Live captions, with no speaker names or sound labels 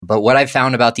But what I've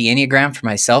found about the Enneagram for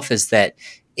myself is that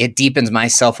it deepens my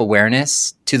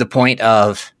self-awareness to the point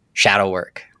of shadow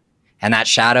work. And that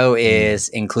shadow is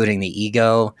including the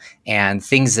ego and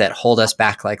things that hold us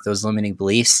back, like those limiting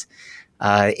beliefs.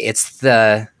 It's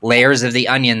the layers of the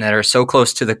onion that are so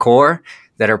close to the core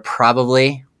that are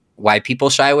probably why people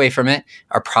shy away from it,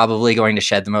 are probably going to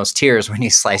shed the most tears when you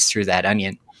slice through that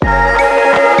onion.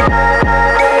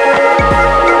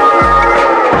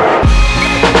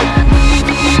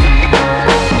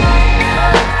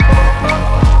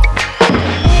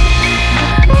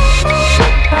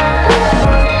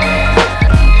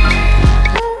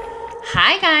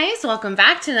 Welcome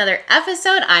back to another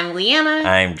episode. I'm Leanna.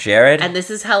 I'm Jared. And this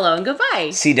is Hello and Goodbye.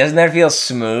 See, doesn't that feel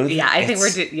smooth? Yeah, I think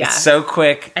it's so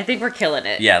quick. I think we're killing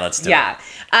it. Yeah, let's do it.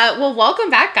 Well, welcome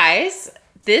back, guys.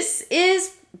 This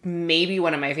is maybe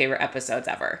one of my favorite episodes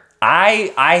ever.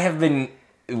 I have been...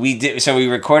 We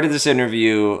recorded this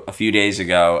interview a few days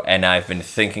ago, and I've been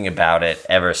thinking about it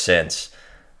ever since.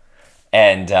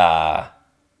 And, I'm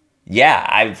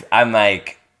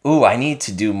like, ooh, I need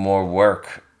to do more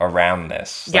work around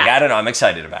this. I don't know. I'm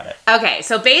excited about it. Okay,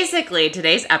 so basically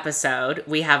today's episode,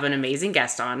 we have an amazing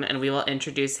guest on, and we will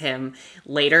introduce him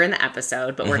later in the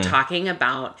episode, but we're talking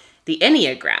about the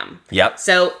Enneagram. Yep.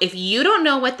 So if you don't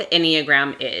know what the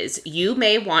Enneagram is, you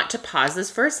may want to pause this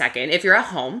for a second if you're at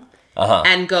home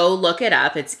and go look it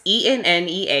up. It's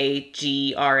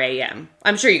Enneagram.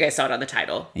 I'm sure you guys saw it on the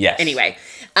title. Yes. Anyway,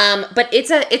 but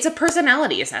it's a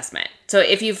personality assessment. So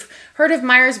if you've heard of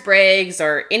Myers-Briggs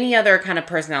or any other kind of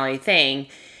personality thing,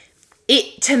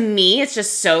 to me, it's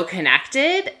just so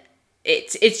connected.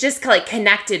 It's just like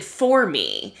connected for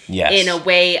me in a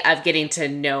way of getting to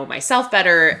know myself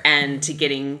better and to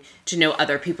getting to know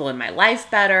other people in my life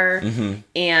better.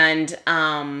 And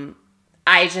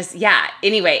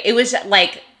anyway, it was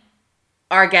like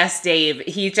our guest Dave,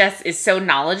 he just is so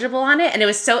knowledgeable on it. And it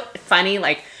was so funny,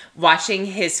 like watching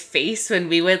his face when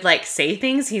we would like say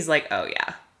things. He's like, oh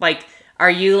yeah, like, are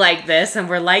you like this? And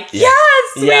we're like,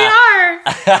 yes, we are.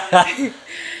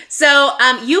 So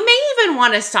you may even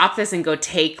want to stop this and go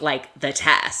take like the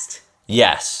test.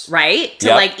 Yes. Right? To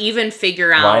like even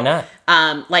figure out why not?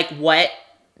 Like what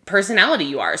personality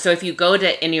you are. So if you go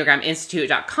to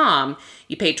EnneagramInstitute.com,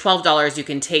 you pay $12, you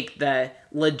can take the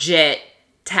legit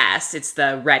test. It's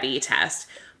the Ready test.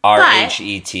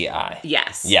 RHETI.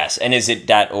 Yes. Yes. And is it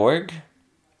 .org?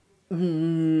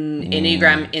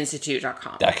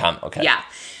 EnneagramInstitute.com. Okay. Yeah.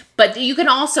 But you can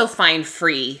also find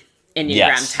free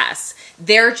Enneagram tests.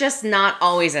 They're just not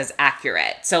always as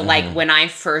accurate. So like when I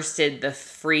first did the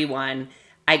free one,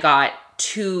 I got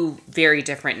two very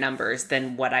different numbers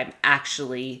than what I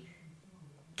actually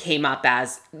came up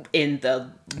as in the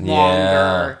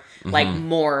longer, like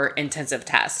more intensive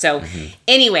test. So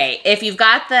anyway, if you've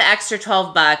got the extra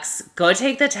 $12, go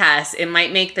take the test. It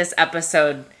might make this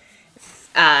episode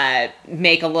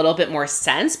make a little bit more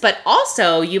sense, but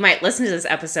also you might listen to this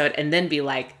episode and then be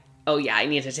like, oh yeah, I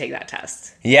need to take that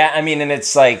test. Yeah, I mean, and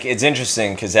it's like, it's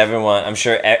interesting because I'm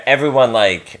sure everyone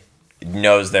like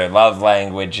knows their love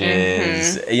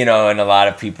languages, you know, and a lot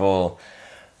of people,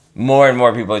 more and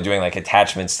more people are doing like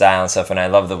attachment style and stuff. And I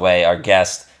love the way our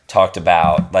guest talked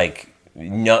about like,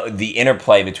 the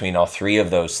interplay between all three of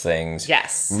those things.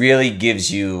 Yes. Really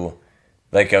gives you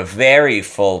like a very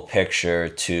full picture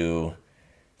to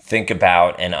think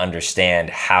about and understand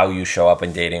how you show up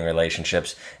in dating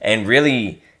relationships. And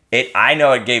really, I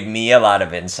know it gave me a lot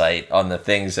of insight on the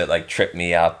things that like trip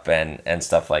me up and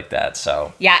stuff like that.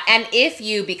 So yeah, and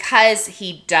because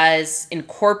he does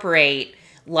incorporate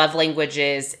love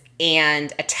languages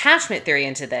and attachment theory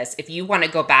into this, if you want to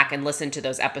go back and listen to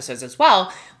those episodes as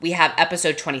well, we have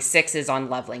episode 26 is on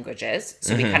love languages.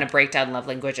 So we kind of break down love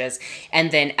languages.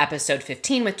 And then episode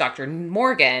 15 with Dr.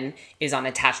 Morgan is on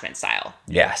attachment style.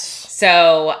 Yes.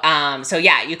 So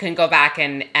yeah, you can go back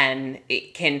and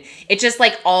it just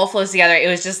like all flows together. It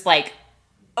was just like,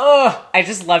 oh, I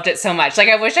just loved it so much. Like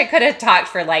I wish I could have talked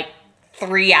for like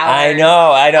 3 hours. I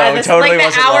know. It totally like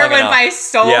wasn't the hour long went enough. by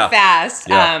so fast.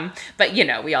 Yeah. But you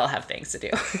know, we all have things to do.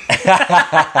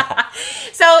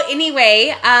 So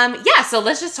anyway, so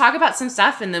let's just talk about some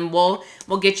stuff and then we'll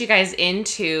get you guys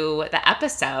into the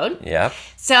episode. Yeah.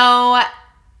 So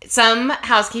some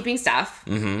housekeeping stuff.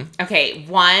 Okay,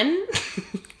 one,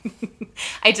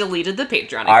 I deleted the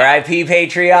Patreon account. R.I.P.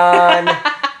 Patreon.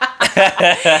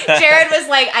 Jared was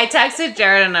like, I texted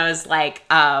Jared and I was like,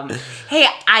 hey,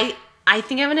 I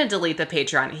think I'm going to delete the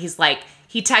Patreon. He's like,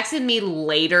 he texted me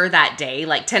later that day,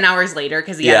 like 10 hours later,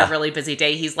 because he had a really busy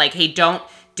day. He's like, hey, don't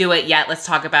do it yet. Let's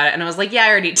talk about it. And I was like, yeah, I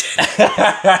already did.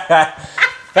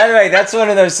 By the way, that's one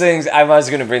of those things. I was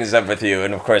going to bring this up with you,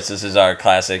 and of course, this is our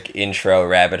classic intro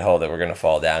rabbit hole that we're going to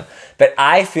fall down. But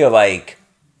I feel like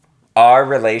our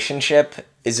relationship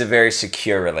is a very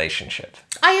secure relationship.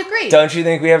 I agree. Don't you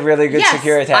think we have really good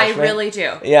secure attachment? I really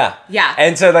do. Yeah. Yeah.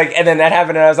 And so and then that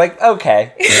happened, and I was like,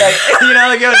 okay, it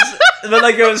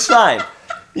was fine.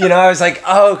 I was like,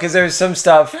 oh, because there's some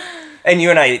stuff. And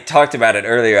you and I talked about it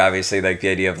earlier, obviously, like the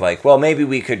idea of like, well, maybe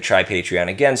we could try Patreon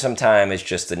again sometime. It's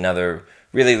just another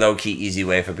really low-key, easy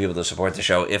way for people to support the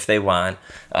show if they want.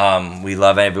 We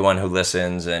love everyone who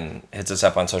listens and hits us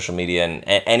up on social media. And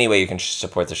any way you can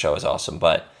support the show is awesome.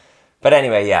 But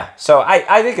anyway, yeah. So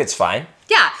I think it's fine.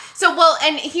 Yeah. So, well,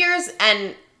 and here's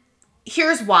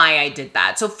why I did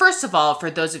that. So first of all, for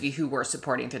those of you who were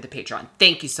supporting through the Patreon,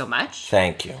 thank you so much.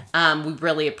 Thank you. We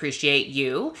really appreciate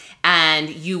you, and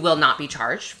you will not be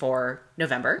charged for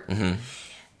November. Mm-hmm.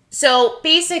 So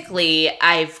basically,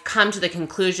 I've come to the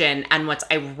conclusion, and what's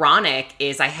ironic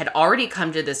is I had already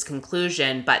come to this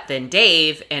conclusion, but then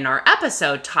Dave in our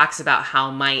episode talks about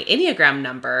how my Enneagram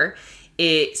number,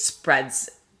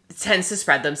 tends to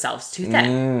spread themselves too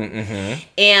thin. Mm-hmm.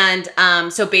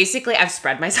 And so basically I've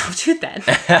spread myself too thin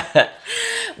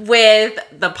with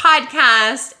the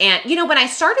podcast. And, when I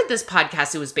started this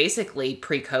podcast, it was basically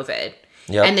pre-COVID.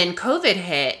 Yep. And then COVID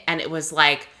hit, and it was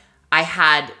like I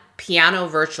had piano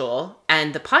virtual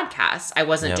and the podcast. I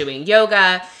wasn't doing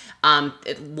yoga.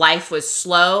 Life was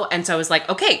slow. And so I was like,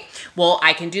 okay, well,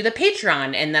 I can do the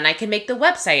Patreon, and then I can make the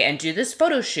website and do this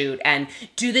photo shoot and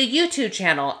do the YouTube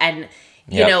channel. And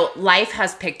life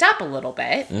has picked up a little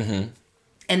bit. Mm-hmm.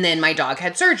 And then my dog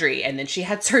had surgery, and then she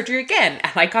had surgery again,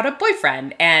 and I got a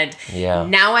boyfriend. And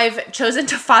now I've chosen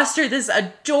to foster this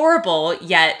adorable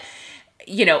yet,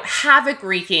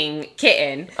 havoc-wreaking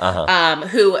kitten,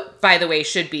 who, by the way,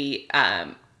 should be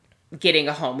getting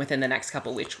a home within the next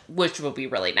couple weeks, which will be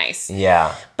really nice.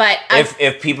 Yeah. But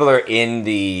if people are in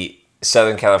the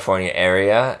Southern California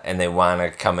area and they want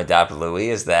to come adopt Louie,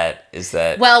 is that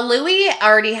well, Louie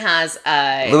already has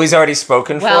Louie's already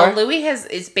spoken for? Well, Louie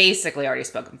is basically already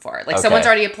spoken for. Like, someone's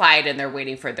already applied, and they're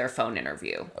waiting for their phone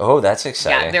interview. Oh, that's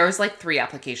exciting. Yeah, there was like 3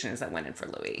 applications that went in for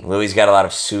Louie. Louie's got a lot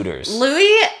of suitors.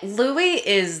 Louie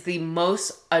is the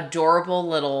most adorable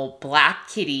little black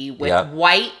kitty with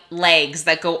white legs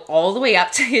that go all the way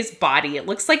up to his body. It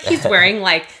looks like he's wearing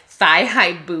like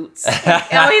thigh-high boots.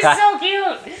 Oh, he's so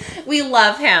cute. We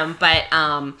love him. But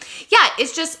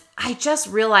it's just, I just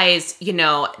realized,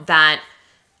 that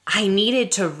I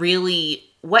needed to really,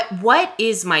 what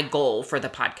is my goal for the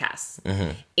podcast?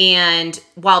 Mm-hmm. And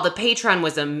while the Patreon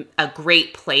was a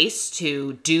great place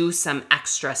to do some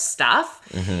extra stuff,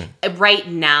 right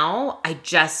now, I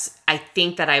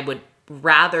think that I would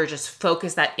rather just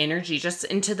focus that energy just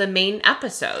into the main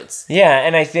episodes. Yeah,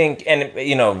 and I think, and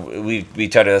we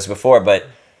talked about this before, but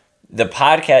the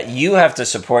podcast, you have to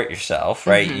support yourself,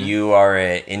 right? Mm-hmm. You are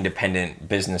an independent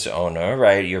business owner,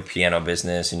 right? Your piano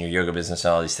business and your yoga business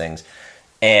and all these things.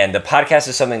 And the podcast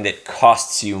is something that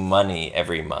costs you money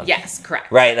every month. Yes,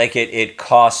 correct. Right? Like it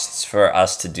costs for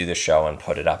us to do the show and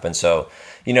put it up. And so,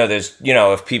 there's,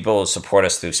 if people support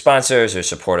us through sponsors or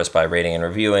support us by rating and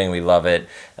reviewing, we love it.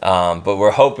 But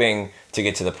we're hoping to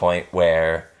get to the point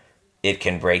where it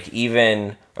can break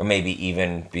even, or maybe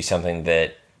even be something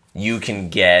that you can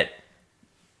get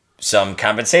some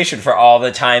compensation for all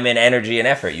the time and energy and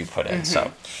effort you put in. Mm-hmm.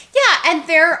 So, yeah, and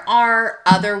there are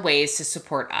other ways to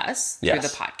support us through the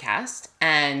podcast.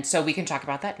 And so we can talk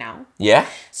about that now. Yeah.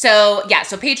 So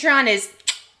Patreon is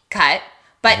cut.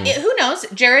 But who knows?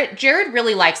 Jared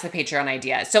really likes the Patreon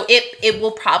idea. So it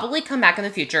will probably come back in the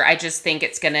future. I just think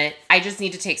I just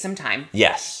need to take some time.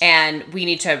 Yes. And we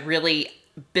need to really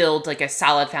build like a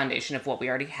solid foundation of what we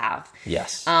already have.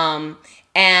 Yes.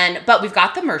 But we've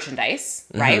got the merchandise,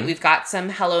 right? Mm-hmm. We've got some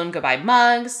hello and goodbye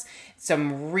mugs,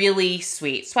 some really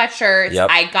sweet sweatshirts. Yep.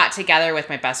 I got together with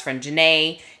my best friend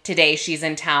Janae today. She's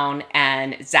in town,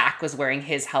 and Zach was wearing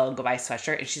his hello and goodbye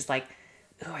sweatshirt, and she's like,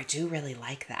 "Oh, I do really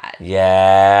like that."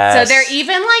 Yes. So they're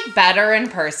even like better in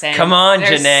person. Come on,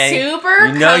 they're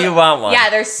Janae. You want one. Yeah,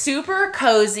 they're super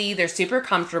cozy. They're super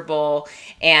comfortable.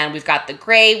 And we've got the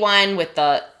gray one with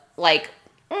the like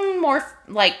more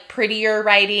like prettier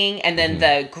writing, and then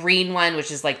the green one,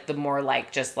 which is like the more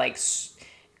like just like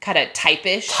kind of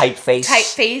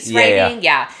typeface writing.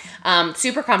 Yeah.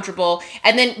 Super comfortable.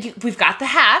 And then we've got the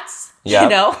hats.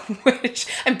 Yep. Which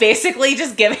I'm basically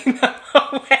just giving them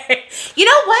away. You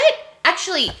know what?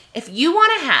 Actually, if you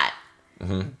want a hat,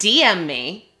 DM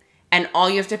me, and all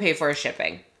you have to pay for is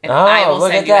shipping. And I will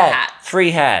send you a hat.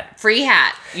 Free hat. Free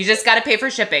hat. You just got to pay for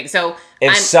shipping. So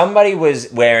if somebody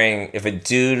was wearing, if a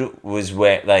dude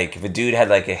had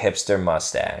like a hipster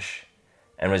mustache,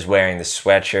 and was wearing the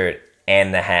sweatshirt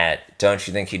and the hat, don't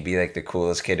you think he'd be like the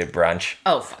coolest kid at brunch?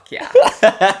 Oh, fuck yeah.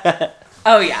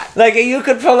 Oh, yeah. Like, you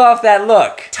could pull off that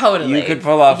look. Totally. You could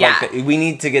pull off Yeah. we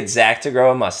need to get Zach to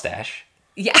grow a mustache.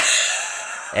 Yeah.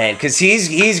 And because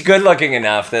he's good looking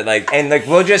enough that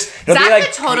we'll just Zach be like,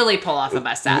 could totally pull off a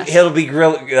mustache. He'll be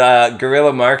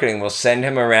guerrilla marketing. We'll send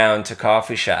him around to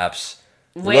coffee shops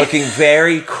looking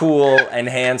very cool and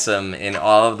handsome in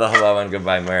all of the Hello and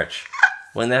Goodbye merch.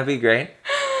 Wouldn't that be great?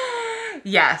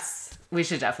 Yes, we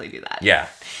should definitely do that. Yeah.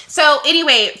 So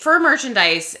anyway, for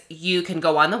merchandise, you can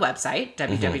go on the website,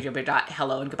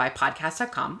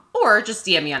 www.helloandgoodbyepodcast.com, or just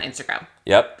DM me on Instagram.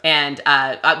 Yep. And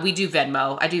we do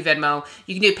Venmo. I do Venmo.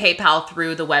 You can do PayPal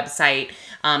through the website.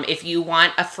 If you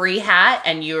want a free hat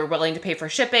and you're willing to pay for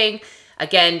shipping,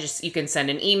 again, just you can send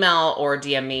an email or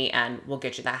DM me and we'll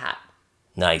get you that hat.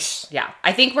 Nice. Yeah.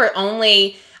 I think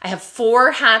I have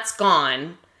 4 hats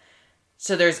gone.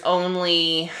 So there's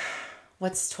only,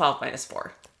 what's 12 minus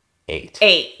 4? 8.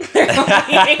 8.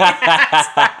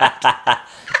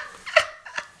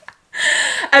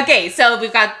 Okay, so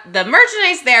we've got the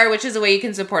merchandise there, which is a way you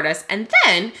can support us. And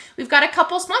then we've got a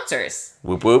couple sponsors.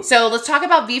 Whoop whoop. So let's talk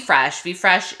about VFresh.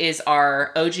 VFresh is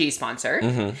our OG sponsor.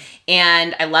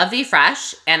 And I love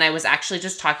VFresh. And I was actually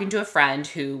just talking to a friend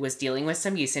who was dealing with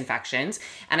some yeast infections.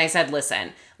 And I said,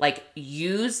 listen,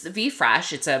 use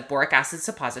VFresh. It's a boric acid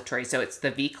suppository. So it's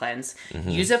the V-Cleanse.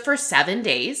 Use it for 7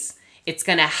 days. It's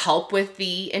going to help with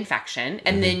the infection.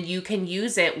 And then you can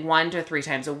use it 1 to 3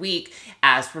 times a week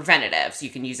as preventative. So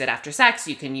you can use it after sex.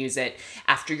 You can use it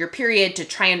after your period to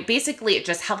try and basically it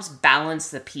just helps balance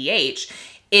the pH.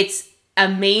 It's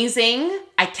amazing.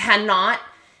 I cannot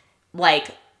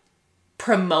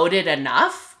promote it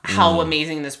enough how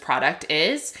amazing this product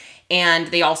is. And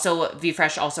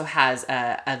VFresh also has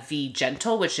a V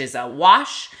Gentle, which is a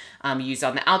wash used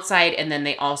on the outside. And then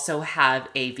they also have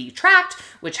a V-Tract,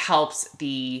 which helps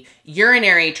the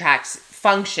urinary tract's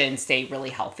function stay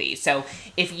really healthy. So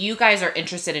if you guys are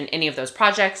interested in any of those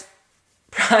products,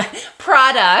 or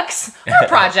project, you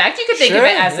could think of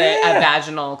it as a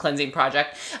vaginal cleansing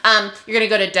project. You're going to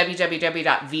go to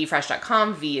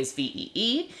www.vfresh.com. V is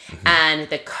VEE. And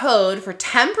the code for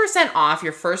 10% off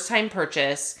your first time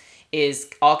purchase is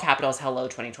all capitals Hello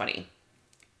 2020.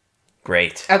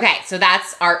 Great. Okay, so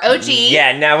that's our OG.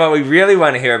 Yeah, now what we really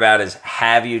want to hear about is,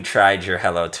 have you tried your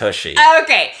Hello Tushy?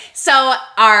 Okay, so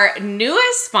our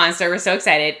newest sponsor, we're so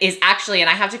excited, is actually, and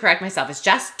I have to correct myself, it's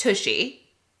just Tushy.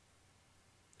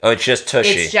 Oh, it's just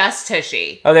Tushy. It's just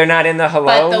Tushy. Oh, they're not in the Hello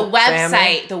But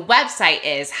the website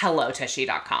is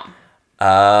hellotushy.com.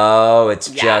 Oh, it's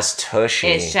just Tushy.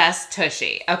 It's just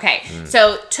Tushy. Okay,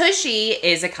 so Tushy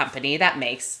is a company that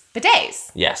makes bidets.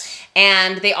 Yes.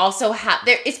 And they also have,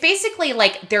 it's basically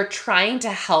they're trying to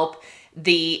help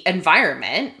the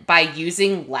environment by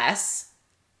using less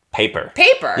paper.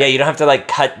 Yeah, you don't have to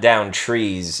cut down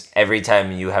trees every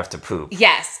time you have to poop.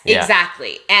 Yes,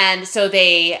 exactly. And so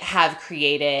they have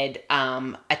created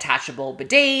attachable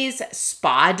bidets,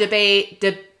 spa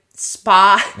bidet.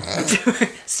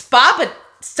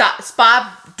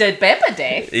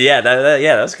 Yeah,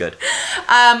 that's good.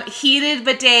 Heated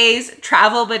bidets,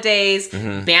 travel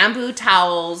bidets, bamboo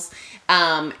towels,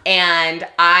 and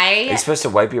Are you supposed to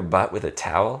wipe your butt with a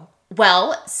towel?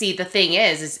 Well, see, the thing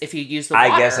is if you use the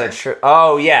water, I guess that's true.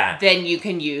 Oh, yeah. Then you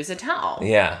can use a towel.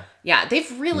 Yeah. Yeah,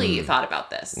 they've really thought about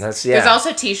this. There's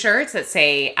also t-shirts that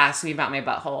say, ask me about my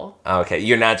butthole. Okay,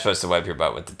 you're not supposed to wipe your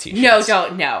butt with the t-shirts. No,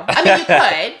 don't, no. I mean, you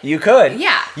could. You could.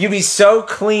 Yeah. You'd be so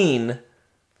clean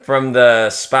from the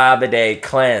spa bidet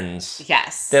cleanse.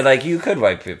 Yes. That you could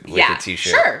wipe it with a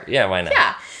t-shirt. Sure. Yeah, why not?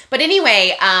 Yeah. But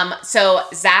anyway, so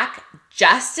Zach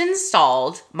just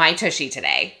installed my Tushy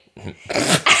today.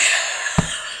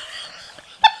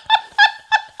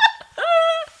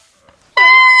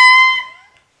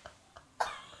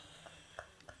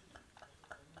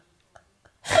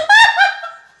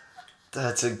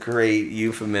 That's a great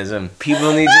euphemism.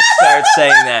 People need to start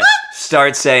saying that.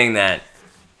 Start saying that.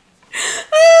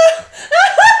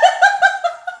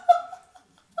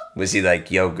 Was he like,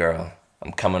 yo, girl,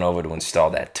 I'm coming over to install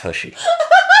that Tushy?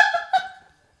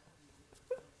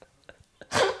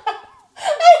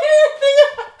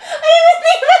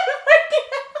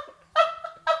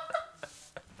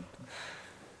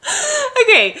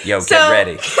 Okay. Yo, get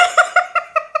ready.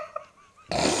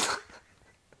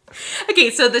 Okay,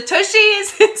 so the Tushy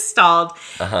is installed,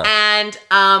 and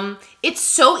it's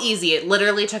so easy. It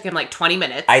literally took him 20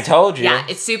 minutes. I told you. Yeah,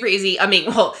 it's super easy. I mean,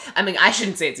 I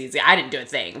shouldn't say it's easy. I didn't do a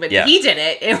thing, but he did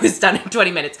it. It was done in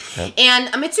 20 minutes, and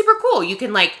it's super cool. You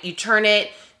can you turn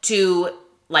it to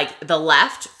the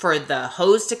left for the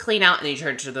hose to clean out, and then you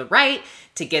turn it to the right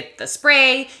to get the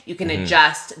spray. You can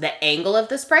adjust the angle of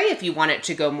the spray if you want it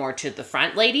to go more to the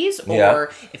front, ladies,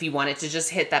 or if you want it to just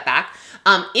hit that back.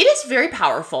 It is very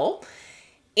powerful.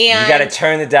 And you got to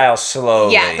turn the dial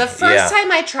slowly. Yeah, the first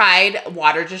time I tried,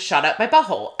 water just shot up my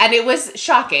butthole, and it was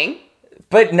shocking.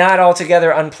 But not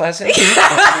altogether unpleasant.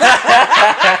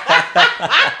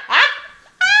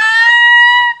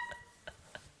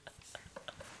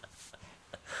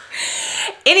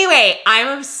 Anyway,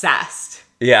 I'm obsessed.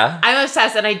 Yeah? I'm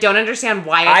obsessed, and I don't understand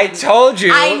why I told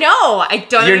you. I know. I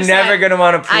don't You're understand. never going to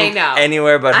want to poop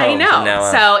anywhere but home. I know. From now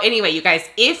on. So anyway, you guys,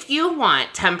 if you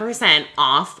want 10%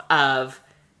 off of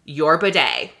your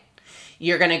bidet,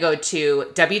 you're going to go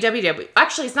to www.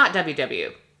 Actually, it's not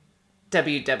www.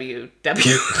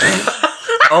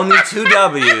 Only 2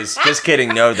 W's. Just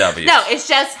kidding. No W's. No, it's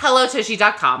just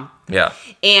hellotushy.com. Yeah.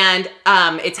 And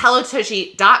it's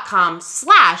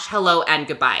hellotushy.com/hello and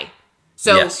goodbye.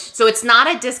 So so it's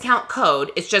not a discount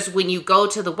code. It's just when you go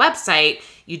to the website,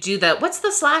 you do what's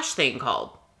the slash thing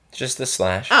called? Just the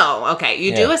slash. Oh, okay.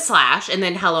 You do a slash and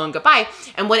then hello and goodbye.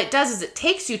 And what it does is it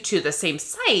takes you to the same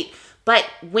site, but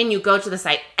when you go to the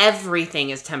site, everything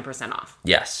is 10% off.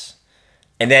 Yes.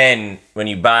 And then when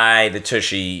you buy the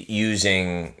Tushy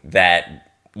using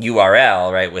that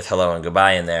URL, right, with hello and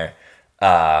goodbye in there.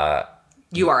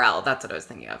 URL, that's what I was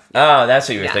thinking of. Oh, that's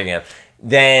what you were thinking of.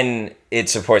 Then it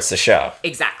supports the show.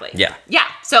 Exactly. Yeah. Yeah.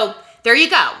 So there you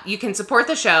go. You can support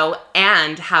the show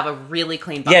and have a really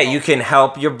clean butthole. Yeah, you can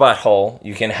help your butthole.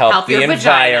 You can help the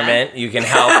environment. You can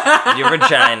help your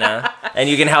vagina. And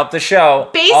you can help the show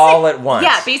all at once.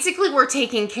 Yeah, basically we're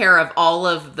taking care of all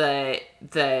of the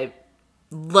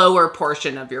lower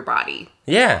portion of your body.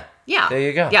 Yeah. Yeah. There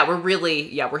you go. Yeah,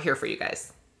 we're here for you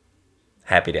guys.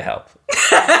 Happy to help.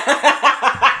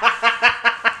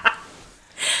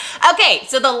 Okay,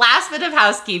 so the last bit of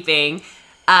housekeeping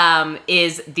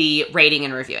is the rating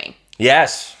and reviewing.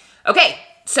 Yes. Okay,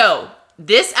 so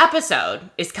this episode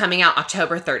is coming out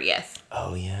October 30th.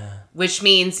 Oh, yeah. Which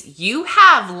means you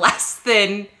have less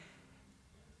than...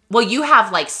 Well, you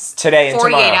have like today and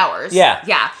 48 tomorrow. hours. Yeah.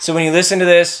 Yeah. So when you listen to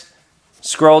this,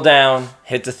 scroll down,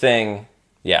 hit the thing.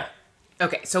 Yeah.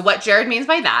 Okay, so what Jared means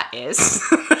by that is...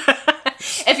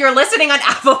 if you're listening on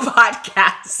Apple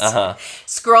Podcasts,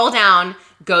 scroll down,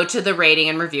 go to the rating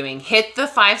and reviewing, hit the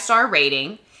 5-star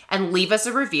rating, and leave us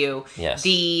a review. Yes.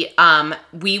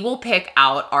 We will pick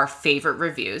out our favorite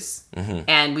reviews,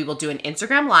 and we will do an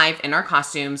Instagram Live in our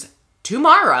costumes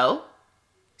tomorrow.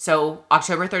 So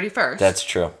October 31st. That's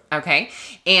true. Okay.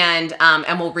 And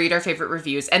we'll read our favorite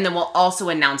reviews, and then we'll also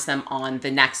announce them on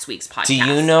the next week's podcast. Do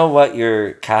you know what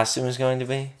your costume is going to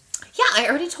be? Yeah, I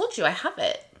already told you. I have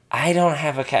it. I don't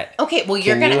have a cat. Okay, well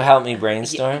Can you help me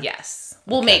brainstorm? Yes.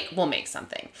 We'll make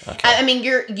something. Okay. I mean,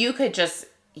 you could just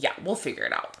we'll figure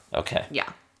it out. Okay. Yeah.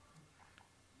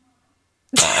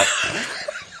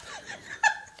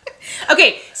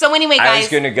 Okay, so anyway, guys. I was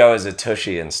going to go as a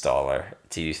Tushy installer.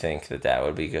 Do you think that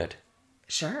would be good?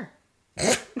 Sure.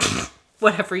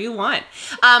 Whatever you want.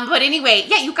 But anyway,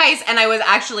 yeah, you guys, and I was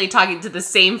actually talking to the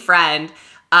same friend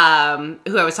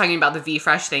who I was talking about the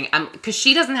VFresh thing, because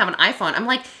she doesn't have an iPhone. I'm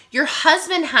like, your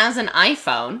husband has an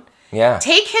iPhone. Yeah.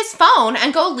 Take his phone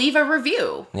and go leave a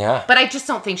review. Yeah. But I just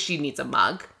don't think she needs a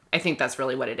mug. I think that's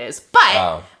really what it is.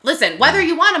 But listen, whether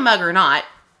you want a mug or not,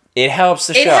 it helps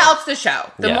the show. It helps the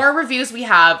show. The more reviews we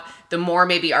have, the more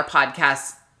maybe our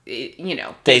podcasts,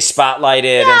 they spotlight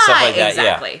it and stuff like that.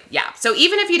 Exactly. Yeah. So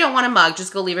even if you don't want a mug,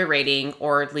 just go leave a rating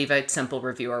or leave a simple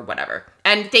review or whatever.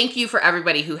 And thank you for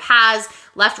everybody who has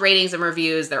left ratings and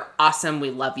reviews. They're awesome.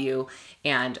 We love you.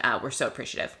 And we're so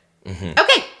appreciative.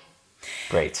 Okay.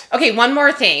 Great. Okay, one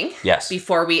more thing. Yes.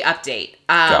 Before we update.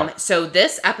 So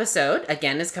this episode,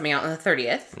 again, is coming out on the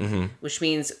 30th, which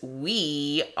means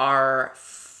we are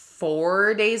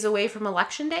 4 days away from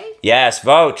Election Day. Yes,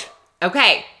 vote.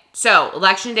 Okay, so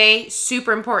Election Day,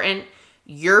 super important.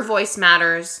 Your voice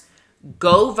matters.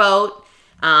 Go vote.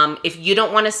 If you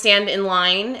don't want to stand in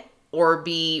line or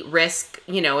be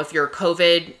if you're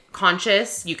COVID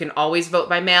conscious, you can always vote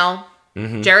by mail.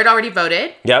 Jared already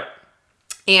voted. Yep.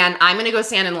 And I'm going to go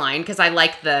stand in line because I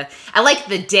like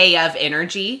the day of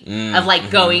energy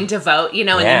of going to vote, and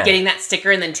then getting that sticker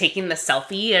and then taking the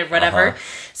selfie or whatever.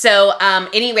 So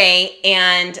anyway,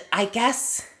 and I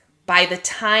guess by the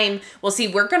time,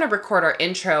 we're going to record our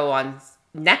intro on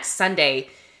next Sunday.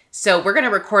 So we're going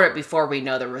to record it before we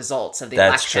know the results of the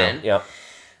election. That's true. Yep.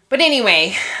 But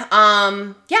anyway,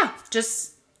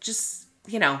 just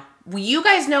you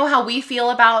guys know how we feel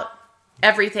about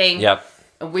everything. Yep.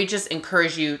 We just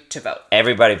encourage you to vote.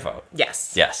 Everybody vote.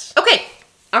 Yes. Yes. Okay.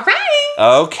 All right.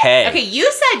 Okay. Okay,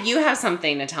 you said you have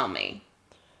something to tell me.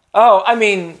 Oh, I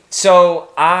mean,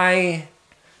 I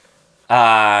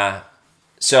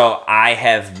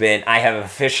have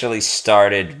officially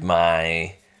started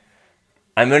my,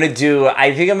 I'm going to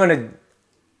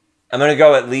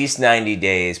go at least 90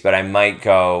 days, but I might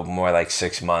go more like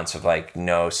 6 months of like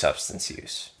no substance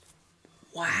use.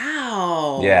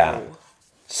 Wow. Yeah.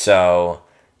 So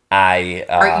Are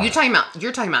you talking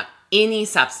about any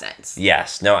substance?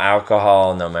 Yes. No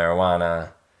alcohol, no marijuana.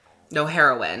 No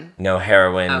heroin. No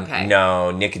heroin. Okay.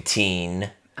 No nicotine.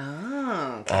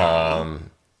 Oh, okay.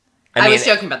 I was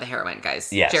joking about the heroin,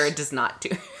 guys. Yes. Jared does not do.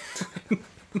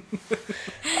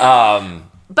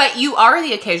 But you are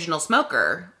the occasional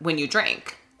smoker when you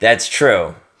drink. That's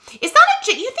true. Is that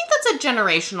you think that's a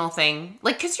generational thing?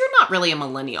 Like, because you're not really a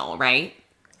millennial, right?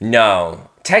 No.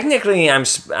 Technically, I'm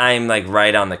like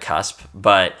right on the cusp,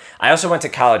 but I also went to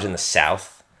college in the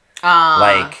South.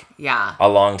 Yeah. A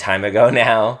long time ago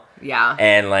now. Yeah.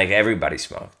 And like everybody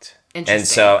smoked.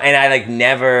 Interesting. And I like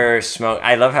never smoked.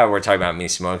 I love how we're talking about me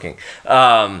smoking. You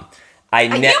brought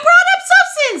up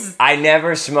substance. I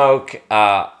never smoke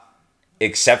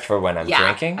except for when I'm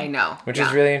drinking. I know. Which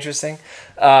is really interesting.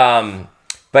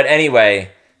 But anyway,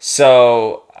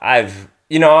 so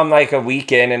I'm like a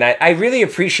week in, and I really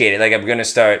appreciate it. Like I'm gonna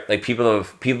start like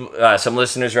some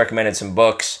listeners recommended some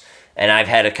books, and I've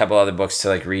had a couple other books to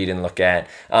like read and look at.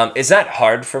 It's not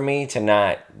hard for me to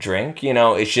not drink,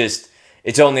 it's just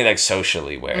it's only like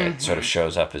socially where it sort of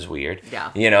shows up as weird.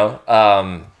 Yeah.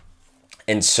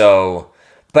 And so,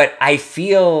 but I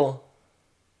feel,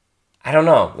 I don't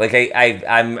know, like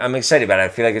I'm excited about it. I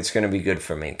feel like it's gonna be good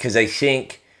for me because I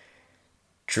think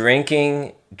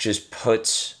drinking just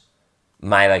puts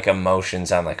my like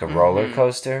emotions on like a roller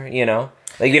coaster,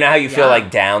 like how you feel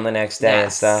like down the next day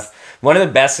and stuff. One of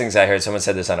the best things I heard, someone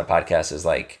said this on a podcast, is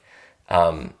like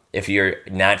if you're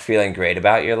not feeling great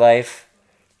about your life,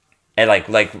 and like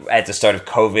at the start of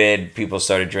COVID people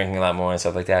started drinking a lot more and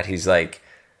stuff like that, he's like,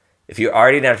 if you're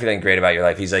already not feeling great about your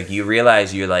life, he's like, you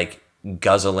realize you're like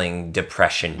guzzling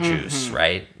depression juice,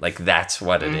 right? Like that's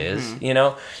what it is,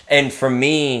 and for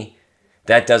me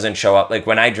that doesn't show up. Like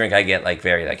when I drink, I get like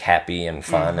very like happy and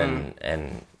fun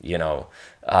and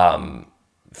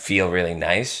feel really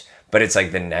nice. But it's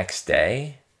like the next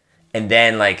day, and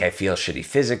then like I feel shitty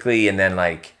physically, and then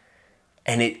like,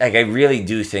 and it like I really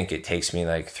do think it takes me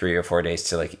like 3 or 4 days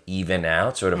to like even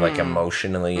out, sort of like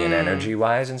emotionally and energy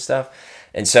wise and stuff.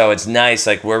 And so it's nice.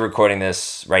 Like we're recording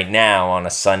this right now on a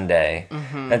Sunday,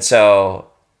 and so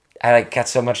I like got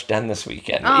so much done this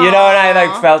weekend, and I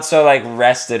like felt so like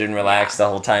rested and relaxed the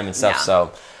whole time and stuff.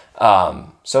 Yeah.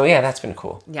 So yeah, that's been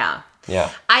cool. Yeah.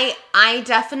 Yeah. I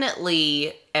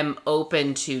definitely am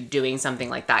open to doing something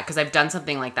like that because I've done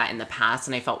something like that in the past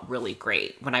and I felt really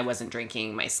great when I wasn't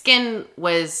drinking. My skin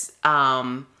was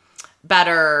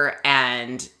better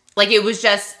and like it was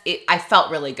just I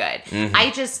felt really good.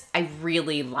 I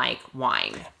really like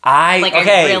wine. I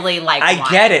really like wine.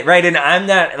 I get it, right? And I'm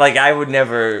not like I would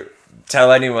never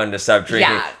tell anyone to stop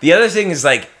drinking. Yeah. The other thing is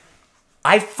like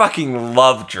I fucking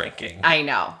love drinking. I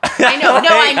know. No, I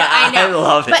know. I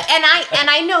love it. But and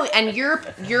I know, and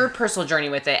your personal journey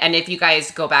with it. And if you guys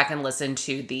go back and listen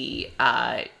to the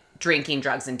drinking,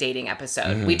 drugs, and dating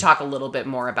episode, we talk a little bit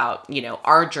more about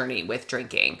our journey with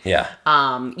drinking. Yeah.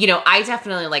 I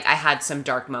definitely I had some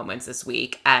dark moments this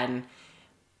week, and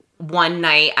one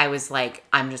night I was like,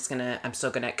 I'm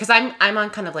still gonna, because I'm on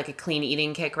kind of like a clean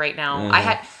eating kick right now.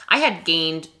 I had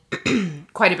gained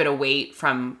quite a bit of weight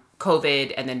from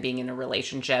COVID and then being in a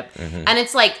relationship. And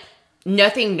it's like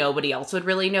nothing nobody else would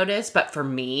really notice, but for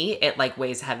me, it like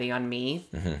weighs heavy on me.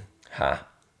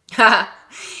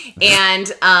 And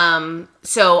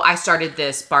so I started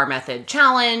this Bar Method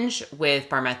challenge with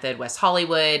Bar Method West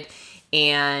Hollywood.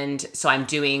 And so I'm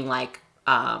doing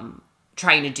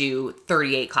trying to do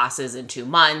 38 classes in 2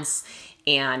 months.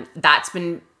 And that's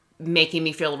been making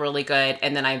me feel really good.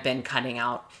 And then I've been cutting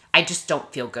out, I just don't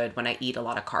feel good when I eat a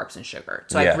lot of carbs and sugar.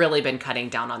 So I've really been cutting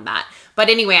down on that. But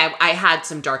anyway, I had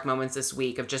some dark moments this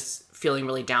week of just feeling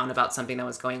really down about something that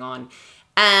was going on.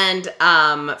 And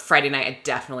Friday night, I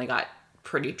definitely got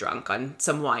pretty drunk on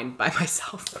some wine by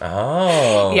myself.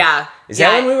 Oh. Yeah. Is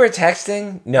that when we were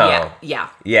texting? No. Yeah.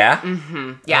 Yeah?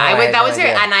 Mm-hmm. Yeah. That was it.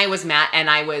 And I was mad, and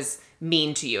I was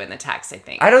mean to you in the text, I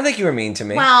think. I don't think you were mean to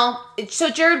me. Well, so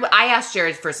I asked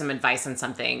Jared for some advice on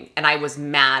something, and I was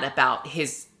mad about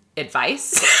his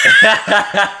advice.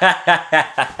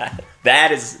 That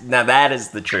is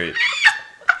the truth.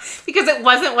 Because it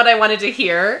wasn't what I wanted to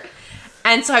hear.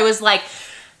 And so I was like,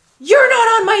 you're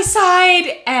not on my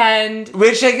side. And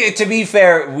which, to be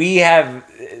fair, we have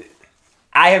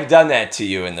I have done that to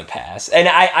you in the past. And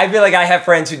I feel like I have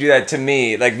friends who do that to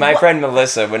me. Like my friend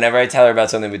Melissa, whenever I tell her about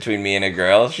something between me and a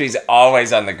girl, she's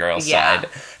always on the girl's side.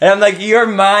 And I'm like, you're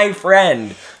my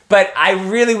friend. But I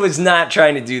really was not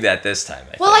trying to do that this time.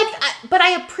 But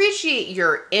I appreciate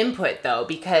your input though,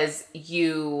 because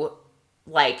you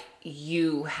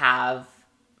have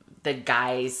the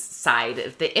guy's side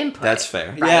of the input. That's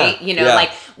fair. Right? Yeah. You know,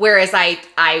 like, whereas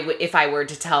if I were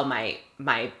to tell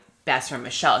my best friend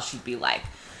Michelle, she'd be like,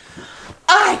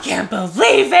 I can't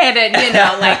believe it. And,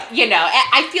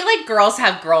 I feel like girls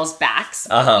have girls' backs,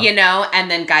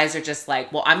 and then guys are just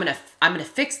like, well, I'm going to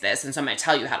fix this. And so I'm going to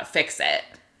tell you how to fix it.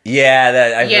 Yeah,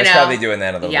 that's probably doing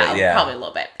that a little bit. Yeah, probably a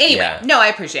little bit. Anyway, no, I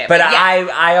appreciate it. But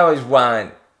I always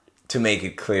want to make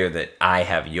it clear that I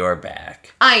have your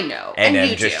back. I know. And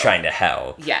I'm just trying to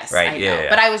help. Yes, right? I know. Yeah.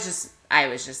 But I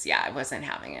wasn't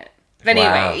having it. But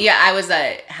anyway, I was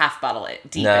a half bottle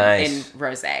deep in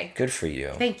rosé. Good for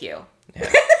you. Thank you. Yeah.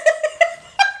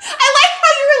 I like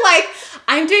how you were like,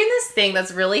 I'm doing this thing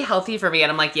that's really healthy for me.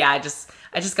 And I'm like, yeah, I just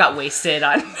got wasted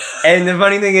on. And the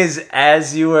funny thing is,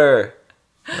 as you were...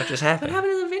 What just happened? What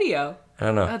happened to the video? I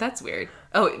don't know. Oh, that's weird.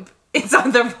 Oh, it's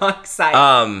on the wrong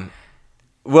side.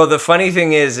 Well, the funny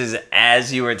thing is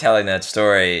as you were telling that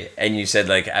story and you said,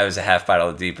 like, I was a half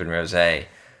bottle deep in rosé,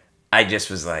 I just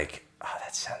was like, oh,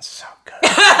 that sounds so good.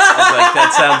 I was like,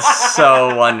 that sounds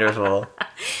so wonderful.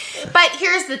 But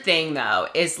here's the thing, though,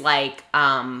 is like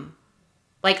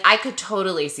I could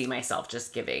totally see myself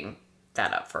just giving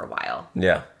that up for a while.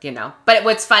 Yeah. But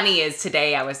what's funny is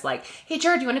today I was like, hey,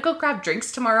 Jared, do you want to go grab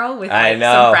drinks tomorrow with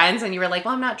some friends? And you were like,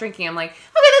 well, I'm not drinking. I'm like,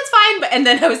 okay, that's fine. And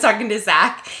then I was talking to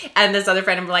Zach and this other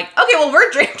friend, and we're like, okay, well, we're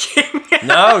drinking.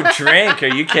 No, drink. Are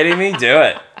you kidding me? Do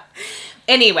it.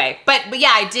 Anyway, but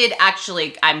yeah, I did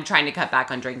actually, I'm trying to cut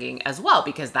back on drinking as well,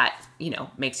 because that,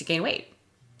 makes you gain weight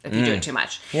if you do it too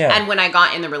much. Yeah. And when I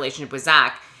got in the relationship with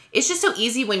Zach, it's just so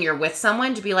easy when you're with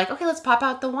someone to be like, okay, let's pop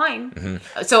out the wine.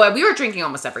 Mm-hmm. So we were drinking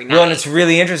almost every night. Well, and it's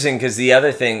really interesting because the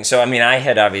other thing, so I mean, I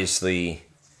had obviously,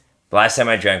 the last time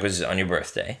I drank was on your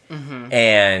birthday. Mm-hmm.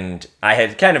 And I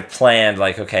had kind of planned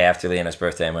like, okay, after Leanna's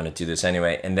birthday, I'm going to do this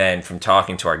anyway. And then from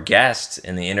talking to our guest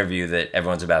in the interview that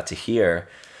everyone's about to hear,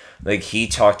 like he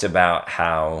talked about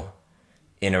how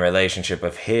in a relationship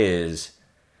of his,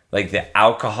 like the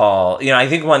alcohol, I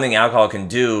think one thing alcohol can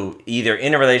do either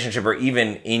in a relationship or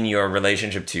even in your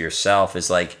relationship to yourself is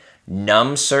like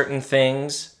numb certain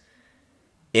things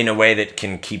in a way that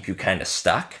can keep you kind of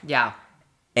stuck. Yeah.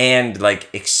 And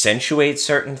like accentuate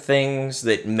certain things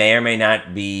that may or may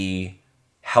not be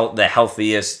the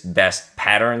healthiest, best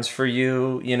patterns for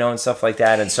you, and stuff like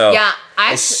that. And so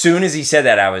as soon as he said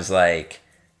that, I was like,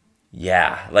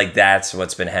 yeah, like that's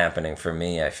what's been happening for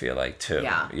me, I feel like, too.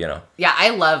 Yeah. Yeah, I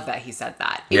love that he said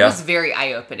that. It was very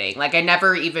eye-opening. Like, I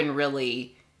never even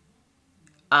really,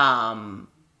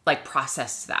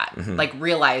 processed that. Mm-hmm. Like,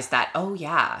 realized that, oh,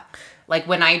 yeah. Like,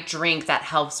 when I drink, that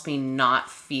helps me not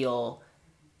feel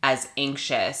as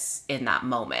anxious in that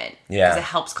moment. Yeah. Because it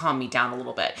helps calm me down a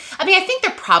little bit. I mean, I think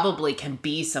there probably can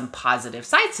be some positive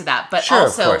sides to that, but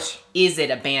also, is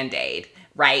it a Band-Aid?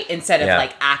 Right? Instead of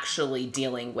like actually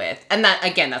dealing with, and that,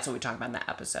 again, that's what we talked about in that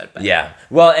episode. But. Yeah.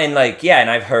 Well, and and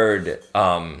I've heard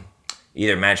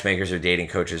either matchmakers or dating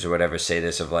coaches or whatever say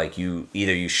this of like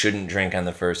you shouldn't drink on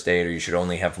the first date or you should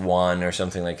only have one or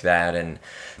something like that. And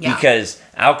because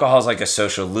alcohol is like a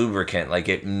social lubricant, like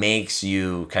it makes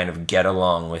you kind of get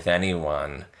along with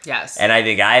anyone. Yes. And I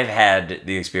think I've had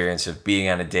the experience of being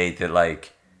on a date that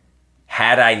like,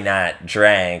 had I not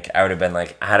drank, I would have been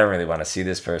like, I don't really want to see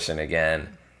this person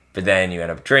again. But then you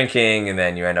end up drinking, and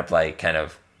then you end up like kind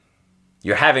of,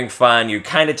 you're having fun, you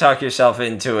kind of talk yourself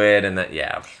into it, and then,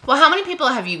 yeah. Well, how many people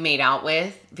have you made out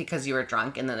with because you were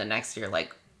drunk, and then the next year you're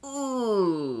like,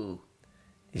 ooh.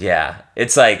 Yeah.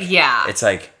 It's like,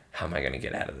 how am I going to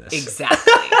get out of this?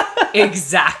 Exactly.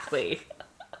 Exactly.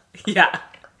 Yeah.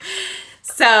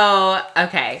 So,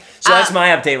 okay. So that's my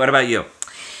update. What about you?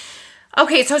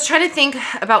 Okay, so I was trying to think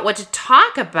about what to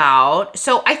talk about.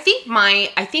 So I think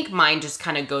mine just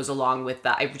kind of goes along with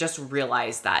that. I just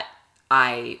realized that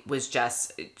I was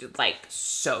just like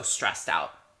so stressed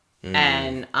out.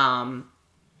 And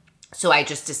so I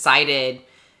just decided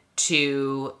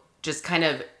to just kind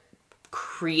of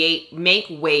make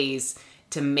ways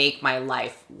to make my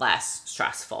life less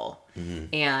stressful.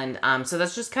 Mm-hmm. And so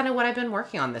that's just kind of what I've been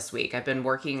working on this week. I've been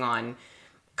working on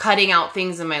cutting out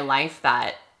things in my life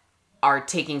that are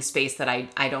taking space that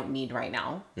I don't need right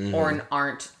now, or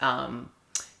aren't.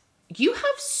 You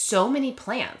have so many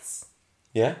plants.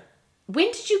 Yeah.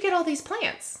 When did you get all these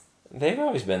plants? They've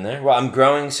always been there. Well, I'm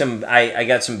growing some. I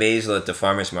got some basil at the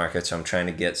farmer's market, so I'm trying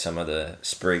to get some of the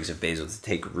sprigs of basil to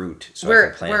take root. So I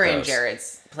can plant we're those. in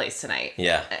Jared's place tonight.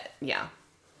 Yeah. Yeah.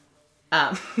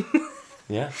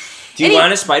 Yeah. Do you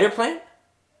want a spider plant?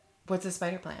 What's a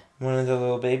spider plant? One of the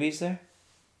little babies there.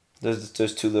 Those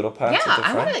two little pots. Yeah, at the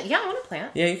front? I want to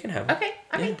plant. Yeah, you can have one. Okay.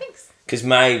 Okay. Thanks. Because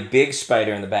my big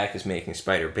spider in the back is making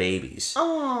spider babies.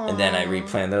 Oh. And then I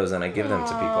replant those and I give them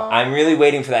to people. I'm really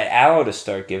waiting for that aloe to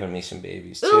start giving me some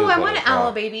babies too. Ooh, I want an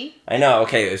aloe baby. I know.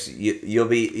 Okay, you'll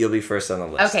be first on the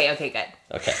list. Okay. Good.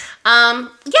 Okay.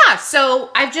 Yeah.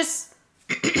 So I've just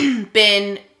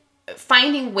been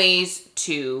finding ways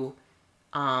to,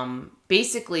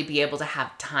 basically be able to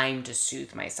have time to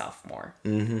soothe myself more.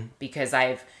 Mm-hmm. Because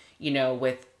I've,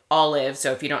 with Olive,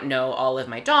 so if you don't know, Olive,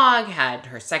 my dog, had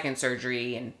her second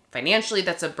surgery, and financially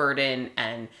that's a burden,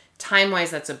 and time-wise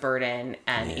that's a burden,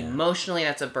 and emotionally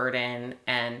that's a burden,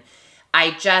 and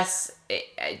I just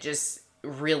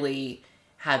really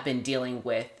have been dealing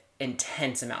with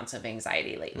intense amounts of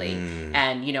anxiety lately.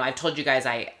 And, I've told you guys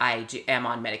I am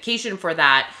on medication for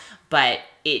that, but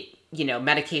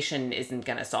medication isn't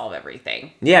going to solve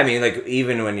everything. Yeah, I mean, like,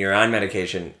 even when you're on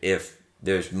medication, if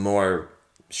there's more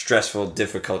stressful,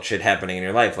 difficult shit happening in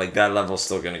your life, like, that level's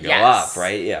still going to go up,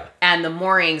 right? Yeah. And the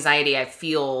more anxiety I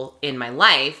feel in my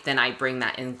life, then I bring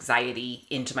that anxiety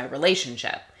into my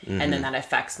relationship. Mm-hmm. And then that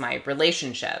affects my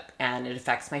relationship, and it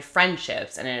affects my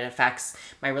friendships, and it affects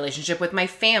my relationship with my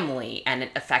family, and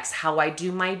it affects how I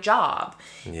do my job.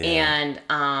 Yeah.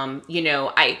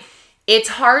 And, it's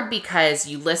hard because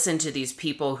you listen to these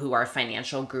people who are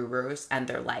financial gurus, and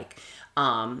they're like,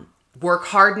 work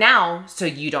hard now so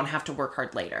you don't have to work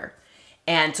hard later.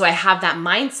 And so I have that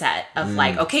mindset of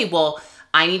like, okay, well,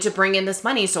 I need to bring in this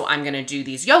money, so I'm going to do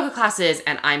these yoga classes,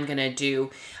 and I'm going to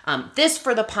do this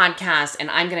for the podcast, and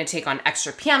I'm going to take on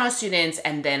extra piano students,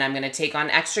 and then I'm going to take on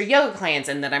extra yoga clients,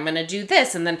 and then I'm going to do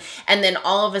this, and then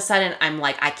all of a sudden I'm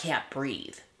like, I can't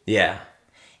breathe. Yeah.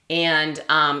 And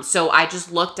so I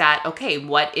just looked at, okay,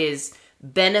 what is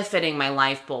benefiting my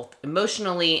life both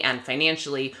emotionally and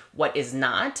financially, what is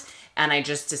not, and I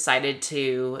just decided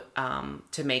to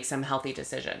make some healthy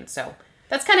decisions. So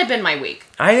that's kind of been my week.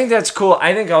 I think that's cool.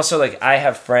 I think also, like, I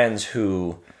have friends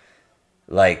who,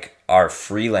 like, are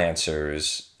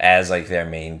freelancers as, like, their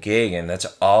main gig, and that's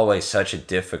always such a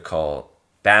difficult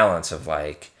balance of,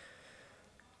 like,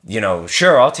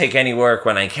 sure, I'll take any work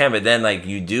when I can, but then, like,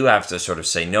 you do have to sort of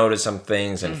say no to some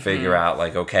things and figure out,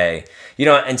 like, okay,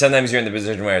 and sometimes you're in the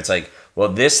position where it's like, well,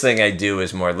 this thing I do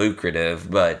is more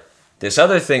lucrative, but this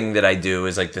other thing that I do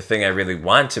is, like, the thing I really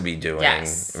want to be doing,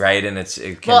 right? And it can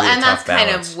be a tough balance. And that's kind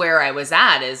of where I was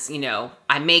at is,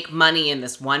 I make money in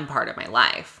this one part of my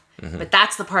life, but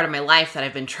that's the part of my life that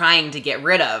I've been trying to get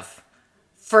rid of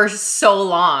for so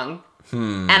long.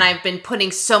 And I've been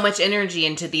putting so much energy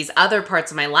into these other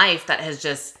parts of my life that has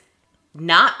just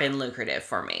not been lucrative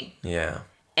for me. Yeah.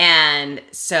 And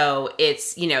so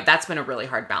it's, that's been a really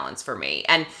hard balance for me.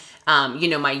 And,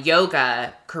 my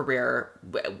yoga career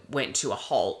went to a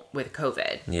halt with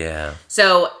COVID. Yeah.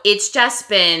 So it's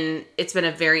been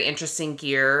a very interesting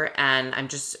year, and I'm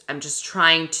just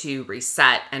trying to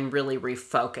reset and really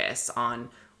refocus on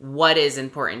what is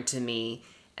important to me.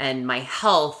 And my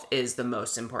health is the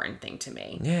most important thing to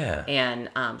me. Yeah. And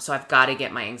so I've got to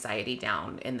get my anxiety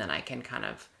down, and then I can kind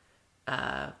of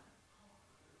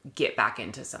get back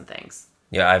into some things.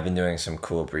 Yeah, I've been doing some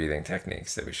cool breathing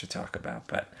techniques that we should talk about.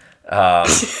 But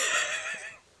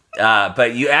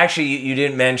but you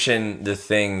didn't mention the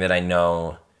thing that I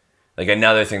know, like,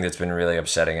 another thing that's been really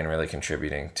upsetting and really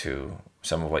contributing to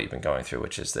some of what you've been going through,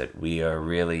 which is that we are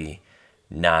really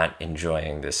not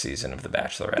enjoying this season of The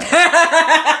Bachelorette.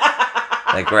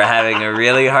 Like, we're having a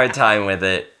really hard time with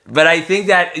it. But I think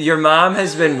that your mom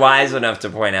has been wise enough to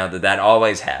point out that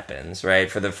always happens, right?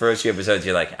 For the first few episodes,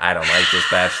 you're like, I don't like this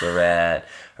Bachelorette,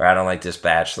 or I don't like this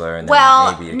Bachelor. And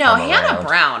then maybe Hannah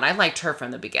Brown, I liked her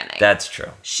from the beginning. That's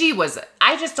true.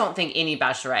 I just don't think any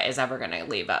Bachelorette is ever going to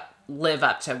live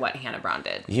up to what Hannah Brown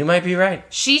did. You might be right.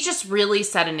 She just really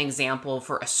set an example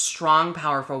for a strong,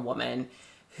 powerful woman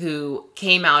who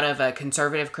came out of a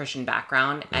conservative Christian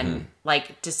background and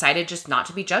decided just not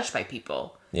to be judged by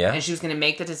people. Yeah. And she was going to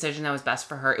make the decision that was best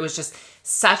for her. It was just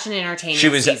such an entertaining season.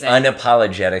 She was season.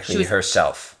 Unapologetically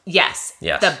herself. Yes.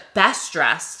 The best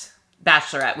dressed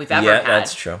Bachelorette we've ever had. Yeah,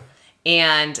 that's true.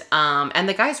 And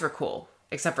the guys were cool,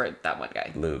 except for that one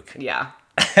guy. Luke. Yeah.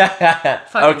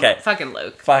 Fucking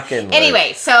Luke.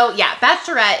 Anyway, so yeah,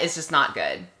 Bachelorette is just not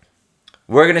good.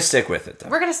 We're going to stick with it, though.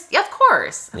 Of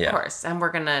course. And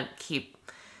we're going to keep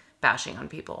bashing on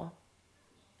people.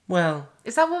 Well.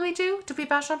 Is that what we do? Do we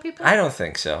bash on people? I don't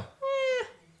think so.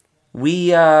 we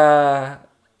have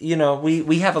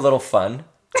a little fun.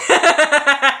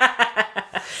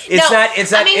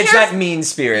 It's not mean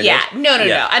spirited. Yeah, no.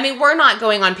 I mean, we're not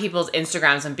going on people's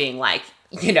Instagrams and being like,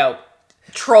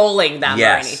 trolling them or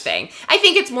anything. I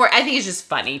think it's just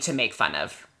funny to make fun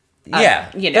of.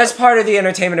 That's part of the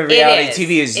entertainment of reality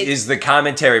TV is the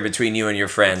commentary between you and your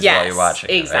friends while you're watching.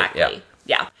 Exactly. It, right?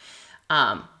 Yeah.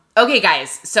 Okay, guys.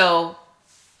 So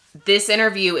this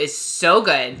interview is so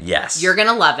good. Yes. You're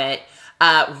gonna love it.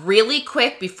 Really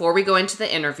quick before we go into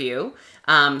the interview.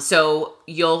 So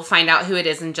you'll find out who it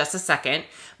is in just a second.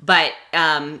 But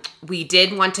we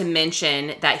did want to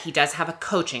mention that he does have a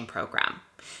coaching program.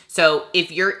 So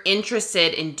if you're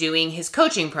interested in doing his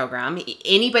coaching program,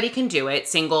 anybody can do it.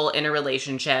 Single, in a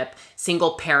relationship,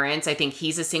 single parents. I think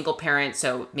he's a single parent,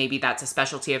 so maybe that's a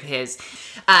specialty of his.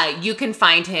 You can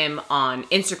find him on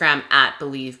Instagram at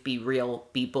Believe, Be Real,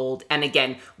 Be Bold. And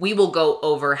again, we will go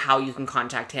over how you can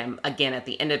contact him again at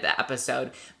the end of the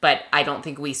episode. But I don't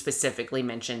think we specifically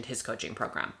mentioned his coaching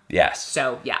program. Yes.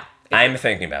 So yeah. I'm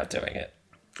thinking about doing it.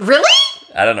 Really?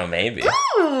 I don't know, maybe.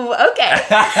 Ooh, okay.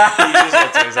 You just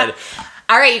got too excited.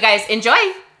 All right, you guys, enjoy.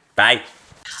 Bye.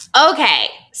 Okay,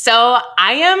 so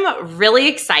I am really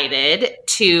excited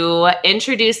to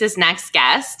introduce this next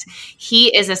guest.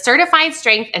 He is a certified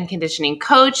strength and conditioning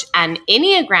coach and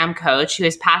Enneagram coach who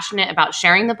is passionate about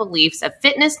sharing the beliefs of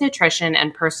fitness, nutrition,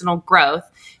 and personal growth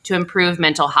to improve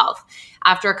mental health.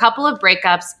 After a couple of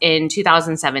breakups in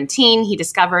 2017, he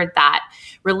discovered that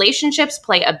relationships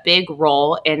play a big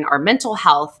role in our mental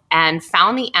health and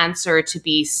found the answer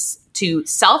to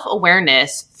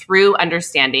self-awareness through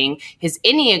understanding his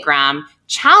Enneagram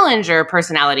Challenger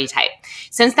personality type.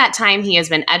 Since that time, he has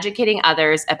been educating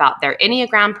others about their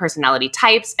Enneagram personality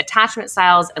types, attachment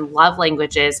styles, and love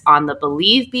languages on the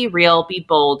Believe, Be Real, Be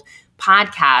Bold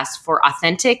podcast for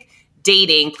authentic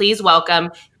dating. Please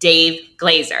welcome Dave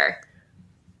Glazer.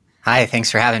 Hi, thanks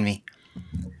for having me.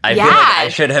 I feel like I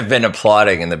should have been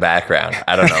applauding in the background.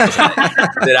 I don't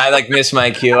know. Did I miss my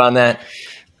cue on that?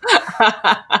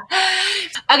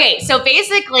 Okay, so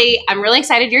basically, I'm really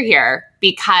excited you're here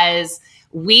because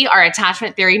we are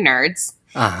attachment theory nerds,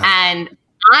 and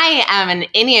I am an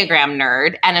Enneagram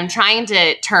nerd, and I'm trying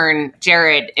to turn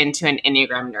Jared into an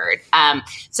Enneagram nerd.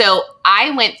 So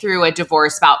I went through a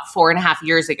divorce about 4.5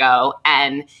 years ago,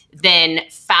 and then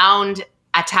found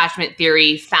attachment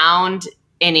theory, found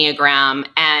Enneagram,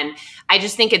 and I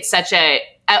just think it's such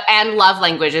and love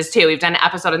languages too. We've done an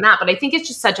episode on that, but I think it's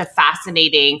just such a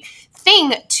fascinating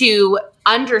thing to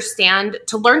understand,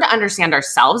 to learn to understand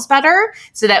ourselves better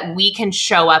so that we can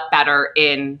show up better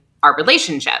in our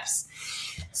relationships.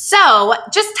 So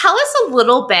just tell us a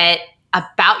little bit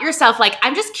about yourself.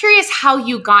 I'm just curious how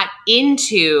you got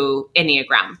into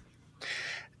Enneagram.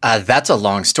 That's a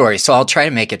long story, so I'll try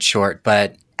to make it short,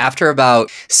 but after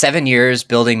about 7 years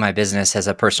building my business as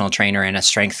a personal trainer and a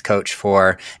strength coach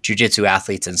for jiu-jitsu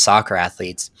athletes and soccer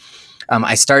athletes,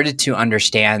 I started to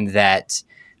understand that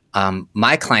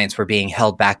my clients were being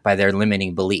held back by their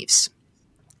limiting beliefs.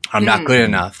 I'm not good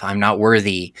enough. I'm not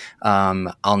worthy.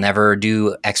 I'll never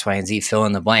do X, Y, and Z, fill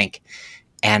in the blank.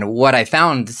 And what I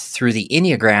found through the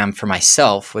Enneagram for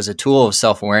myself was a tool of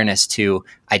self-awareness to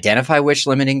identify which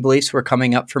limiting beliefs were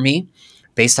coming up for me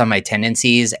based on my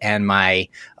tendencies and my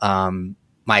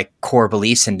core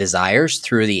beliefs and desires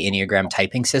through the Enneagram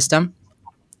typing system.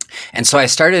 And so I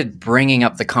started bringing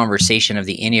up the conversation of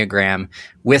the Enneagram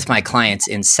with my clients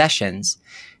in sessions.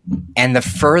 And the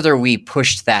further we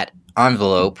pushed that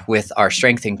envelope with our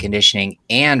strength and conditioning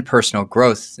and personal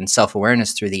growth and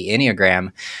self-awareness through the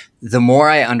Enneagram, the more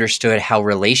I understood how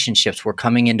relationships were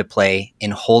coming into play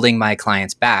in holding my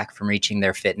clients back from reaching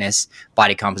their fitness,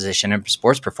 body composition, and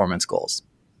sports performance goals.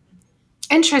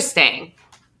 Interesting.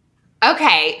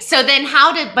 Okay. So then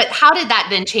how did that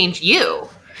then change you?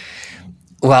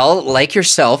 Well, like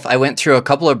yourself, I went through a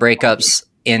couple of breakups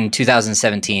in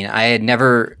 2017. I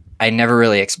never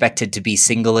really expected to be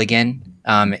single again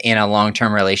in a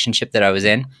long-term relationship that I was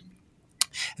in.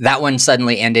 That one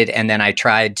suddenly ended, and then I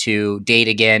tried to date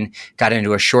again, got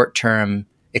into a short-term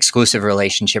exclusive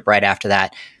relationship right after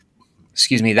that.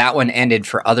 Excuse me, that one ended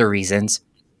for other reasons.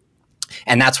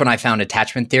 And that's when I found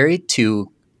attachment theory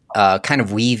to kind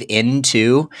of weave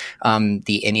into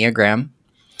the Enneagram.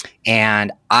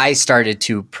 And I started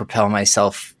to propel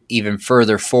myself even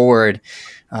further forward,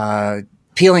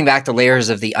 peeling back the layers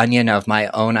of the onion of my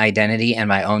own identity and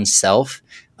my own self,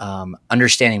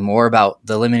 understanding more about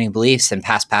the limiting beliefs and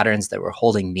past patterns that were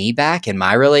holding me back in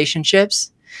my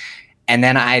relationships. And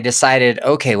then I decided,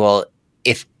 okay, well,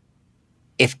 if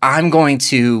if I'm going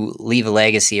to leave a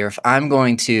legacy or if I'm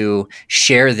going to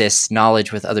share this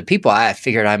knowledge with other people, I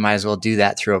figured I might as well do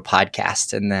that through a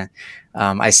podcast. And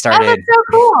I started. Oh, that's so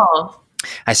cool.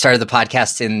 I started the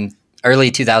podcast in early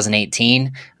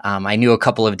 2018. I knew a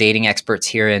couple of dating experts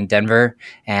here in Denver,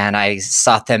 and I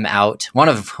sought them out. One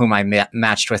of whom I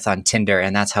matched with on Tinder,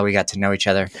 and that's how we got to know each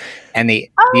other. And the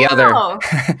other,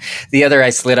 the other, I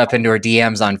slid up into her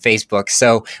DMs on Facebook.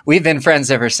 So we've been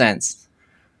friends ever since.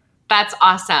 That's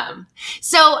awesome.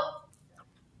 So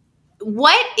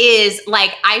what is,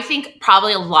 like, I think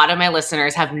probably a lot of my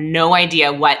listeners have no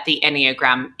idea what the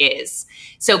Enneagram is.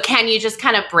 So can you just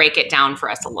kind of break it down for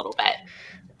us a little bit?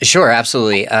 Sure,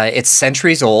 absolutely. It's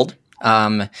centuries old.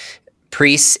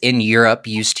 Priests in Europe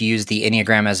used to use the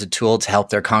Enneagram as a tool to help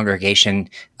their congregation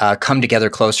come together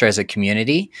closer as a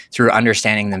community through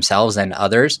understanding themselves and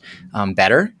others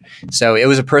better. So it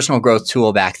was a personal growth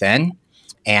tool back then.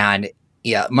 And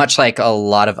yeah, much like a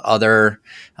lot of other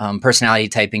personality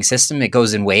typing system, it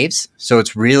goes in waves. So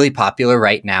it's really popular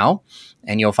right now.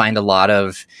 And you'll find a lot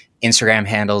of Instagram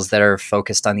handles that are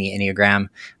focused on the Enneagram.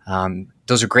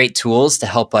 Those are great tools to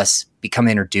help us become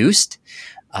introduced.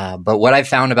 But what I've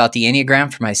found about the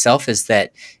Enneagram for myself is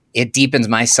that it deepens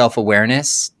my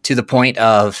self-awareness to the point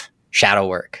of shadow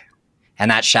work.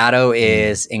 And that shadow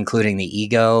is including the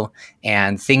ego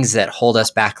and things that hold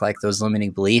us back, like those limiting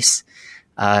beliefs.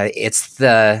 It's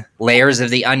the layers of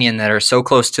the onion that are so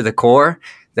close to the core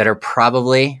that are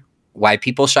probably why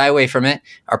people shy away from it,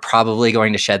 are probably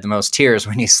going to shed the most tears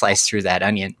when you slice through that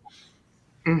onion.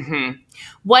 Mm-hmm.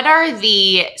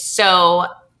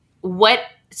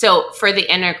 So for the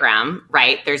Enneagram,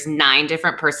 right, there's 9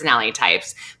 different personality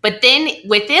types, but then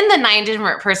within the 9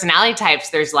 different personality types,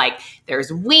 there's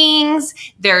wings,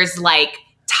 there's like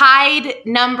tide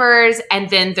numbers, and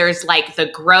then there's like the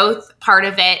growth part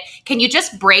of it. Can you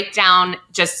just break down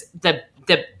just the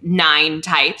 9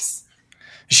 types?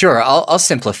 Sure. I'll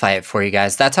simplify it for you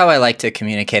guys. That's how I like to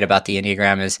communicate about the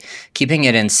Enneagram, is keeping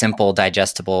it in simple,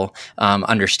 digestible,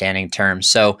 understanding terms.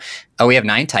 So we have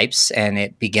 9 types, and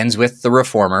it begins with the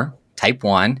reformer, type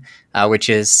 1, which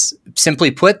is, simply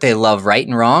put, they love right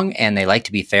and wrong, and they like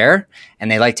to be fair,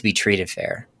 and they like to be treated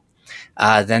fair.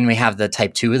 Then we have the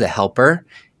type 2, the helper,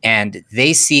 and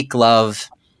they seek love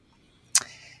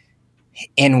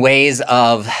in ways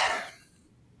of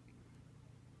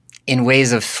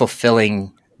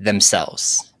fulfilling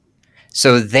themselves.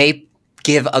 So they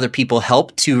give other people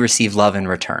help to receive love in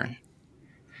return.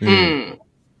 Mm.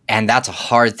 And that's a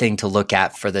hard thing to look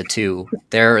at for the 2.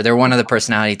 They're one of the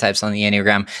personality types on the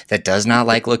Enneagram that does not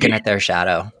like looking at their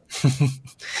shadow.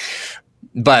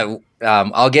 But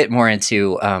I'll get more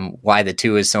into why the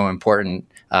 2 is so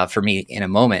important for me in a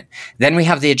moment. Then we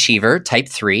have the achiever, type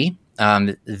 3.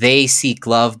 They seek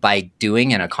love by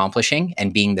doing and accomplishing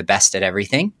and being the best at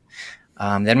everything.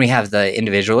 Then we have the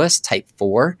individualist, type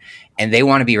 4, and they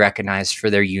want to be recognized for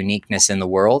their uniqueness in the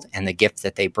world and the gift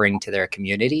that they bring to their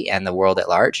community and the world at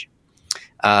large.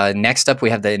 Next up, we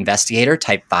have the investigator,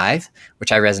 type 5,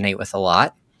 which I resonate with a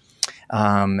lot.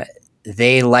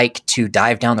 They like to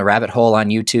dive down the rabbit hole on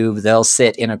YouTube. They'll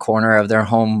sit in a corner of their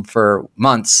home for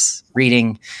months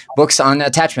reading books on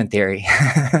attachment theory.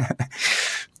 I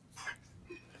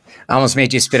almost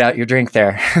made you spit out your drink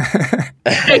there.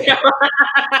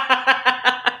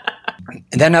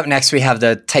 And then up next, we have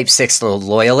the type 6, the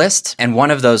loyalist. And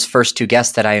one of those first 2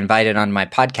 guests that I invited on my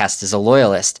podcast is a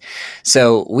loyalist.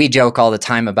 So we joke all the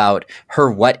time about her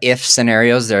what if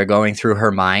scenarios that are going through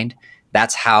her mind.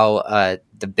 That's how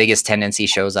the biggest tendency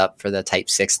shows up for the type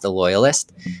 6, the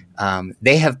loyalist.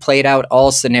 They have played out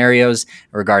all scenarios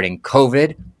regarding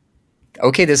COVID.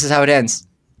 Okay, this is how it ends.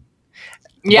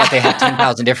 Yeah. But they have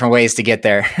 10,000 different ways to get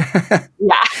there.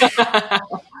 Yeah.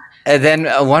 And then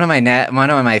one of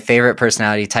my favorite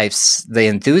personality types, the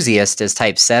enthusiast, is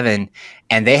type 7,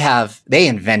 and they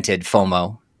invented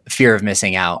FOMO, fear of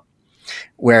missing out,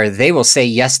 where they will say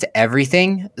yes to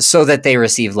everything so that they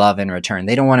receive love in return.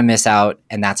 They don't want to miss out,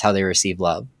 and that's how they receive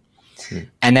love.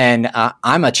 And then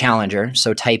I'm a challenger,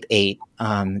 so type 8.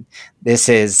 This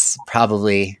is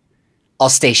probably, I'll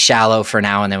stay shallow for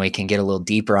now, and then we can get a little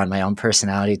deeper on my own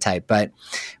personality type. But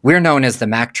we're known as the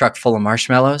Mack truck full of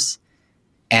marshmallows.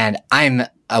 And I'm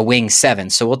a wing 7,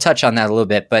 so we'll touch on that a little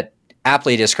bit, but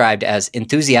aptly described as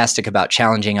enthusiastic about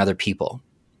challenging other people.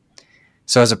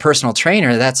 So as a personal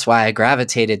trainer, that's why I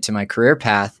gravitated to my career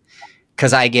path,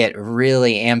 because I get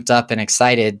really amped up and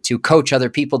excited to coach other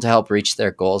people to help reach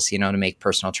their goals, to make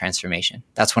personal transformation.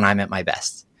 That's when I'm at my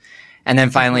best. And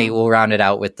then finally, we'll round it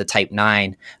out with the type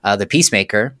 9, the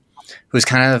peacemaker, who's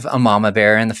kind of a mama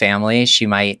bear in the family. She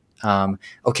might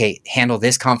okay, handle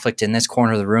this conflict in this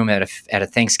corner of the room at a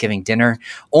Thanksgiving dinner,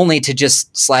 only to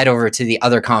just slide over to the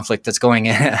other conflict that's going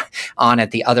on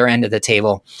at the other end of the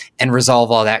table and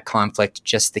resolve all that conflict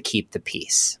just to keep the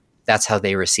peace. That's how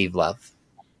they receive love.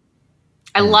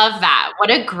 I love that. What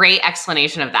a great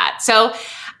explanation of that. So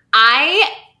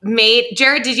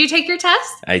Jared, did you take your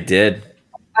test? I did.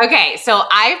 Okay, so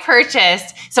I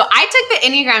took the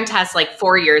Enneagram test like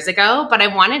 4 years ago, but I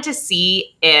wanted to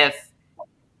see if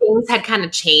things had kind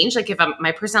of changed, like if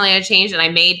my personality had changed, and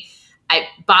I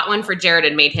bought one for Jared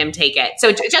and made him take it.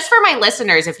 So just for my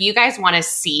listeners, if you guys want to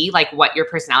see like what your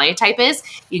personality type is,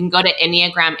 you can go to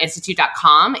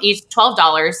EnneagramInstitute.com. It's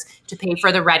 $12 to pay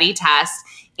for the Ready test.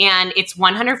 And it's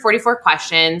 144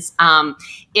 questions.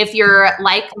 If you're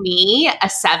like me, a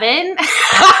 7.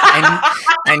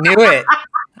 I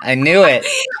knew it.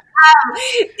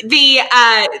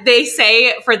 They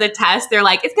say for the test, they're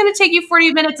like, it's going to take you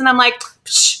 40 minutes. And I'm like,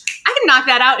 psh, I can knock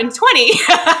that out in 20.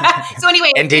 So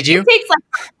anyway. And did you? It takes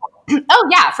oh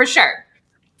yeah, for sure.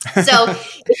 So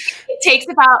it takes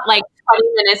about like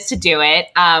 20 minutes to do it.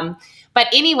 But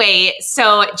anyway,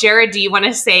 so Jared, do you want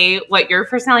to say what your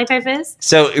personality type is?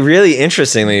 So really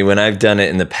interestingly, when I've done it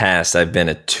in the past, I've been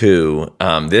a 2.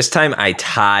 This time I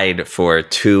tied for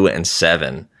 2 and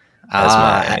 7 as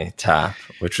my top,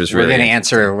 which was really We're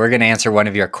going to answer one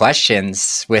of your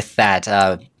questions with that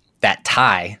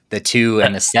tie, the 2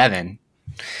 and the 7.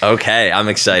 Okay, I'm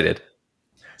excited.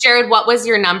 Jared, what was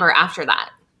your number after that?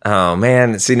 Oh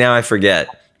man, see now I forget.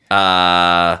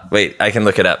 Wait, I can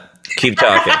look it up. Keep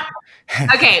talking.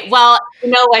 Okay, well, you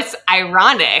know what's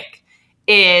ironic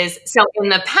is, so in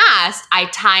the past, I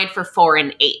tied for 4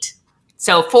 and 8.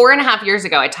 So 4.5 years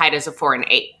ago, I tied as a 4 and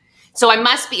 8. So I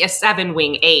must be a 7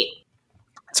 wing 8.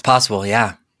 It's possible,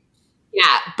 yeah.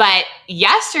 Yeah, but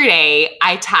yesterday,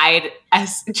 I tied,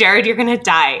 Jared, you're going to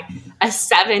die, a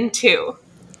 7-2.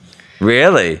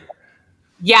 Really?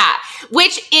 Yeah,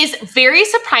 which is very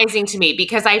surprising to me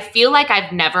because I feel like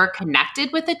I've never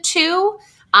connected with a 2.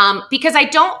 Because I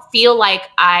don't feel like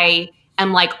I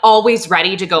am like always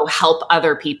ready to go help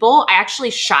other people. I actually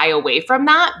shy away from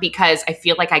that because I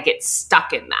feel like I get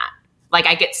stuck in that. Like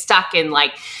I get stuck in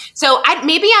like, so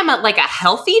maybe I'm like a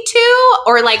healthy 2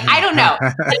 or like, I don't know.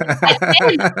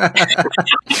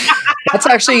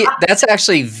 That's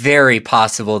actually very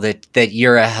possible that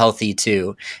you're a healthy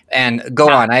 2. And go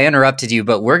on, I interrupted you,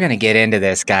 but we're going to get into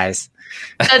this, guys.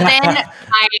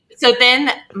 So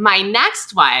then my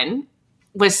next one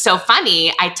was so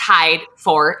funny. I tied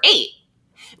for 8,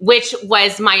 which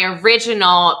was my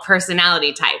original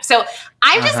personality type. So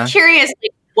I'm just curious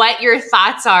like, what your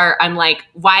thoughts are on like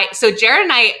why. So Jared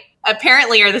and I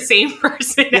apparently are the same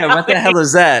person. Yeah, what the hell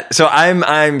is that? So I'm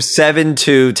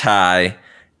 7-2 tie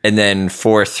and then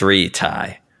 4-3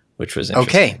 tie, which was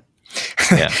interesting.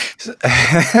 Okay.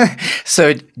 Yeah.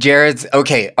 So Jared's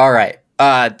okay. All right.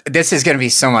 This is going to be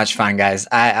so much fun, guys.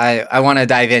 I want to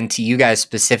dive into you guys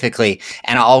specifically,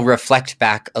 and I'll reflect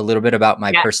back a little bit about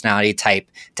my personality type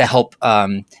to help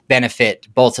benefit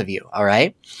both of you. All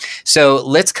right. So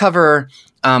let's cover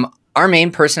our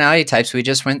main personality types. We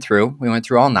went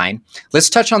through all 9.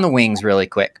 Let's touch on the wings really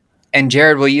quick. And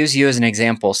Jared, we'll use you as an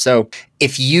example. So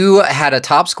if you had a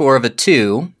top score of a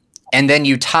 2, and then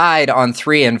you tied on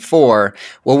 3 and 4,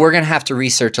 well, we're going to have to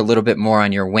research a little bit more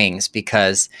on your wings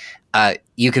because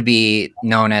you could be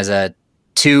known as a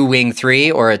 2 wing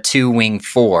 3 or a 2 wing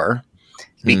 4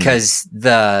 because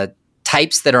the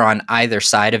types that are on either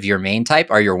side of your main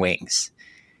type are your wings.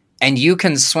 And you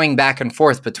can swing back and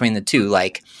forth between the two.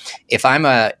 Like if I'm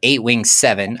a 8 wing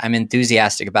 7, I'm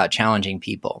enthusiastic about challenging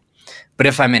people. But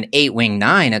if I'm an 8 wing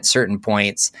 9 at certain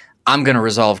points, I'm going to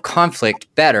resolve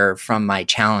conflict better from my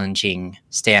challenging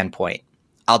standpoint.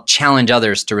 I'll challenge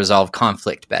others to resolve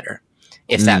conflict better,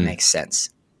 if that makes sense.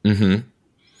 Mm-hmm.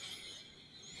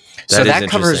 So that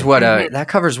covers what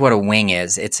a wing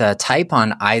is. It's a type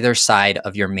on either side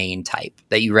of your main type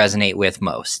that you resonate with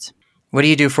most. What do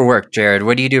you do for work, Jared?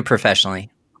 What do you do professionally?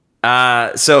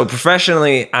 So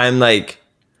professionally, I'm like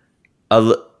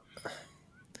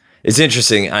it's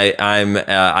interesting.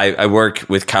 I work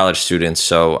with college students,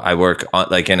 so I work on,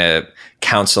 like in a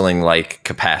counseling like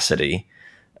capacity.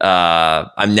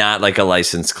 I'm not like a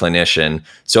licensed clinician,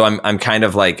 so I'm kind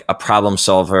of like a problem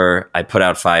solver. I put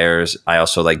out fires. I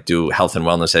also like do health and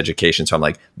wellness education. So I'm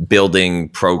like building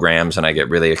programs, and I get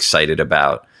really excited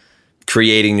about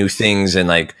creating new things and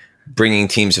like bringing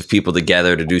teams of people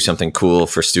together to do something cool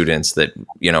for students that,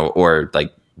 you know, or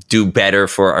like do better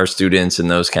for our students and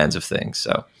those kinds of things.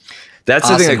 So that's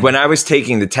the thing. Like when I was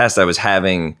taking the test,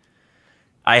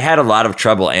 I had a lot of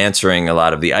trouble answering a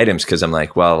lot of the items because I'm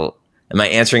like, well, am I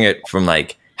answering it from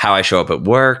like how I show up at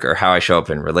work or how I show up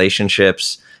in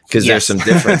relationships, because there's some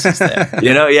differences there.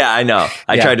 Yeah, I know.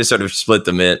 I tried to sort of split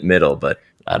the middle, but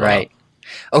I don't know.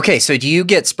 Okay, so do you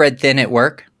get spread thin at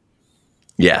work?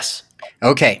 Yes.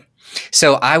 Okay,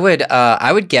 so I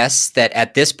would guess that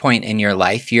at this point in your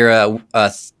life, you're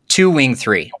a 2-wing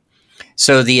 3.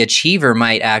 So the achiever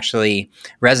might actually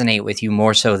resonate with you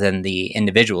more so than the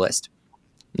individualist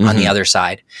on the other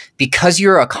side. Because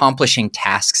you're accomplishing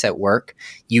tasks at work,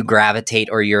 you gravitate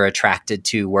or you're attracted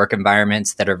to work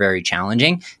environments that are very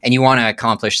challenging, and you want to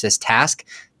accomplish this task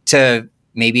to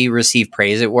maybe receive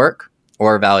praise at work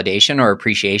or validation or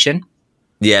appreciation.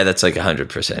 Yeah, that's like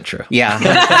 100% true. Yeah,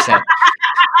 100%.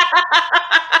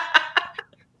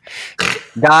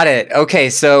 Got it. Okay,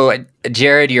 so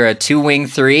Jared, you're a 2-wing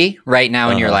 3 right now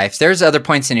in your life. There's other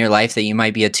points in your life that you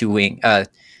might be a 2-wing.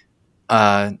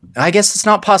 I guess it's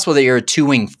not possible that you're a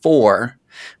 2-wing 4,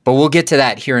 but we'll get to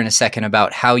that here in a second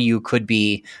about how you could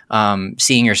be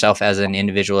seeing yourself as an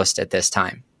individualist at this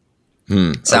time.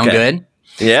 Sound good?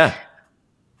 Yeah.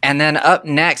 And then up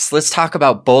next, let's talk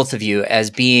about both of you as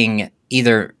being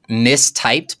either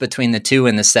mistyped between the 2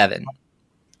 and the 7.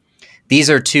 These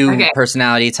are 2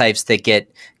 personality types that get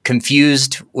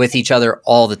confused with each other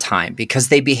all the time because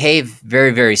they behave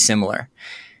very, very similar.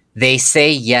 They say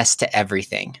yes to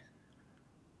everything.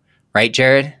 Right,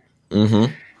 Jared?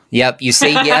 Mm-hmm. Yep. You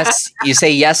say yes. You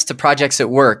say yes to projects at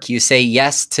work. You say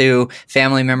yes to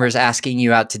family members asking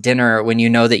you out to dinner when you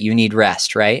know that you need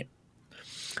rest, right?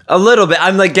 A little bit.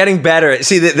 I'm like getting better.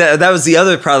 See, that was the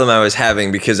other problem I was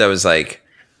having, because I was like,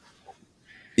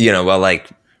 like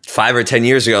 5 or 10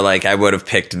 years ago, like I would have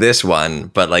picked this one,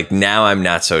 but like now I'm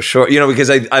not so sure, because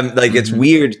I'm like, it's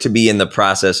weird to be in the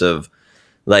process of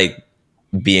like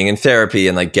being in therapy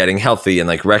and like getting healthy and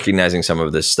like recognizing some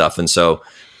of this stuff. And so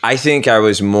I think I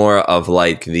was more of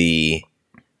like I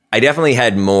definitely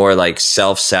had more like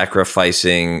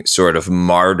self-sacrificing sort of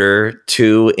martyr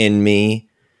 2 in me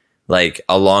like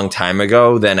a long time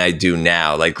ago than I do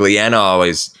now. Like Leanna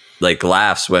always like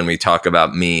laughs when we talk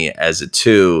about me as a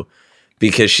 2,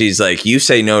 because she's like, you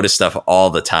say no to stuff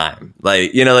all the time.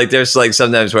 Like, like there's like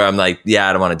sometimes where I'm like, yeah,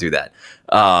 I don't want to do that.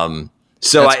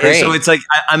 So it's like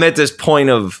I'm at this point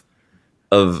of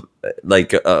I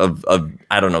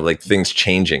don't know, like things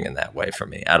changing in that way for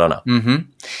me. I don't know. Mm-hmm.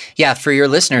 Yeah, for your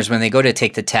listeners, when they go to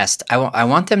take the test, I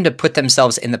want them to put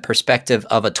themselves in the perspective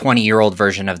of a 20-year-old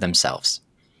version of themselves.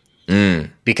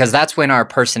 Because that's when our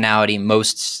personality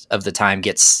most of the time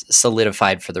gets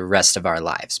solidified for the rest of our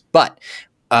lives. But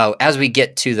as we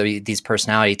get to these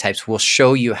personality types, we'll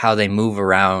show you how they move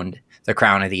around the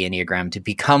crown of the Enneagram to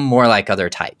become more like other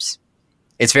types.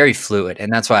 It's very fluid,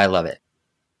 and that's why I love it.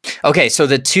 Okay, so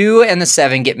the 2 and the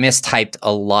 7 get mistyped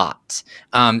a lot.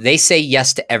 They say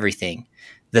yes to everything.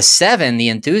 The 7, the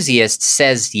enthusiast,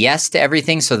 says yes to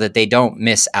everything so that they don't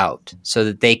miss out, so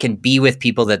that they can be with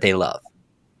people that they love.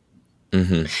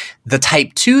 Mm-hmm. The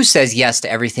type 2 says yes to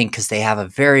everything because they have a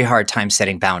very hard time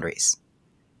setting boundaries.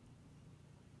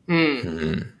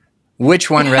 Mm-hmm. Which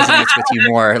one resonates with you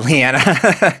more, Leanna?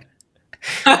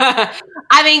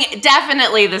 I mean,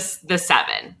 definitely the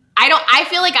 7. I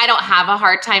feel like I don't have a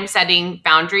hard time setting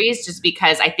boundaries just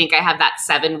because I think I have that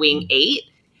 7-wing 8.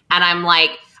 And I'm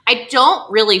like, I don't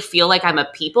really feel like I'm a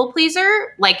people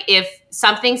pleaser. Like if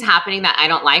something's happening that I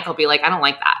don't like, I'll be like, I don't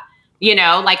like that.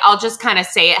 Like I'll just kind of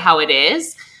say it how it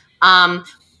is.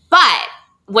 But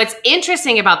what's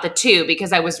interesting about the 2,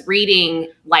 because I was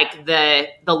reading like the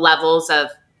levels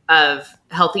of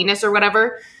healthiness or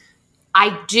whatever,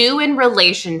 I do in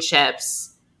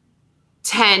relationships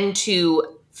tend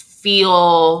to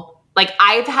feel like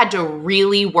I've had to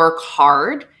really work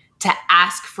hard to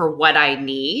ask for what I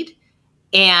need.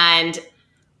 And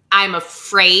I'm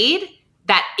afraid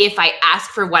that if I ask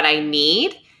for what I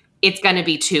need, it's going to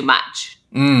be too much.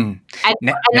 Now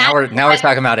we're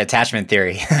talking about attachment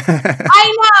theory.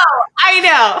 I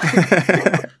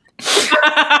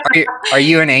know. Are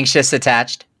you an anxious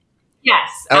attached?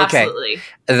 Yes, okay. Absolutely.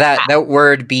 That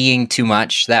word being too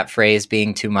much, that phrase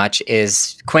being too much,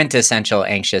 is quintessential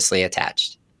anxiously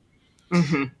attached.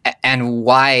 Mm-hmm. And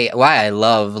why I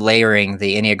love layering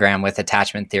the Enneagram with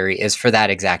attachment theory is for that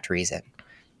exact reason.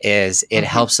 Is it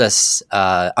helps us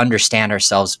understand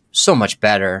ourselves so much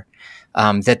better,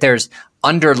 that there's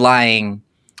underlying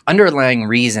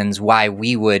reasons why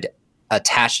we would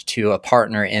attach to a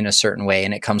partner in a certain way,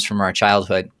 and it comes from our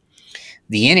childhood.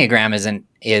 The Enneagram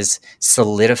is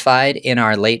solidified in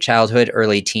our late childhood,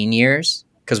 early teen years,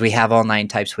 because we have all 9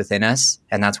 types within us,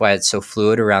 and that's why it's so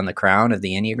fluid around the crown of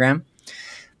the Enneagram.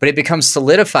 But it becomes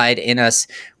solidified in us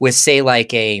with, say,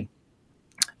 like an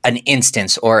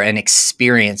instance or an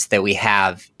experience that we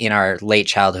have in our late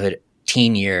childhood,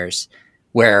 teen years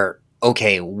where,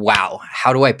 okay, wow,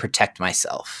 how do I protect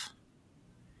myself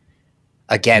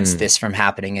against this from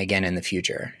happening again in the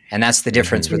future? And that's the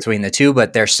difference between the two,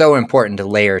 but they're so important to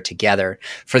layer together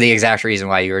for the exact reason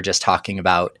why you were just talking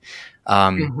about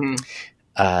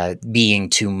being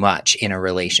too much in a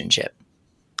relationship.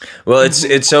 Well,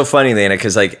 it's so funny, Lana,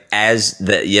 because like as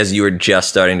you were just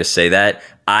starting to say that,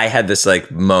 I had this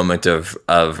like moment of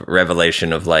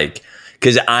revelation of like,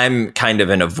 because I'm kind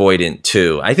of an avoidant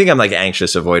too. I think I'm like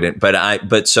anxious avoidant,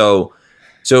 but so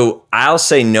I'll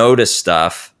say no to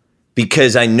stuff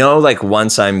because I know like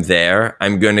once I'm there,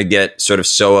 I'm going to get sort of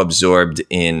so absorbed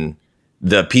in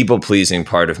the people pleasing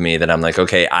part of me that I'm like,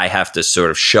 okay, I have to sort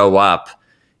of show up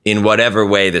in whatever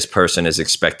way this person is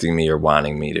expecting me or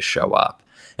wanting me to show up.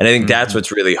 And I think that's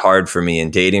what's really hard for me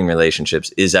in dating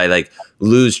relationships is I like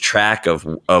lose track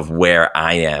of where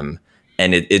I am.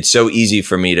 And it's so easy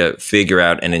for me to figure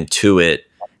out and intuit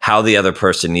how the other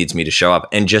person needs me to show up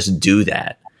and just do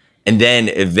that. And then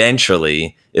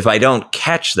eventually, if I don't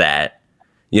catch that,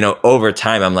 over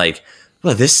time, I'm like,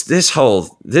 well, this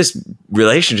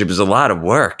relationship is a lot of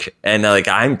work and like,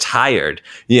 I'm tired,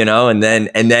 and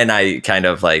then I kind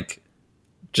of like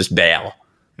just bail.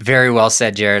 Very well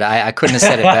said, Jared. I couldn't have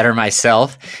said it better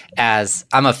myself, as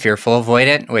I'm a fearful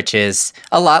avoidant, which is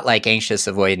a lot like anxious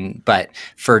avoidant, but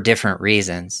for different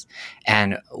reasons.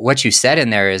 And what you said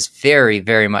in there is very,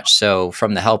 very much so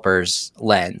from the helper's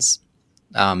lens.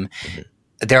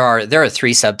 There are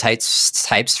three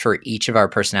subtypes for each of our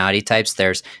personality types.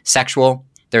 There's sexual,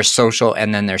 there's social,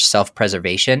 and then there's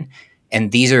self-preservation.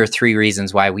 And these are three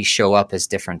reasons why we show up as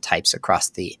different types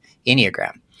across the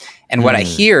Enneagram. And what I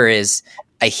hear is,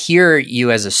 I hear you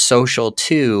as a social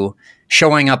too,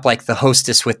 showing up like the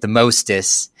hostess with the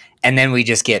mostess, and then we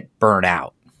just get burnt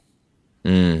out.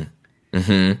 Yeah,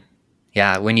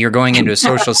 when you're going into a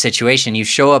social situation, you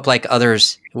show up like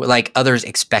others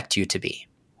expect you to be.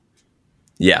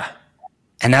 Yeah.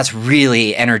 And that's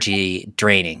really energy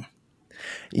draining.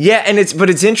 Yeah, and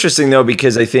it's interesting though,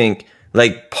 because I think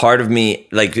like part of me,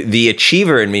 like the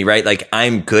achiever in me, right? Like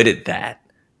I'm good at that.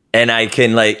 And I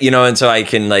can like, and so I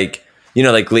can like,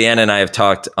 like Leanna and I have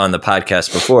talked on the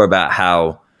podcast before about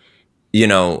how,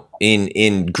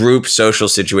 in group social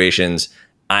situations,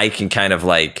 I can kind of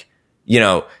like,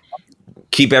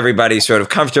 keep everybody sort of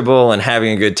comfortable and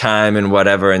having a good time and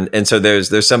whatever. And so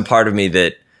there's some part of me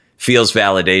that feels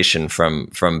validation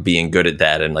from being good at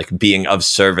that and like being of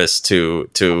service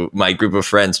to my group of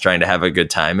friends trying to have a good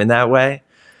time in that way.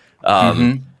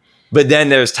 But then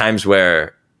there's times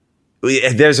where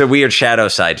there's a weird shadow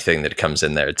side thing that comes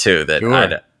in there too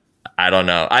that I don't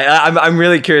know. I'm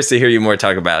really curious to hear you more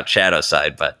talk about shadow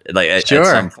side, but like at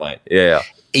some point. Yeah.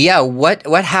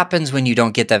 What happens when you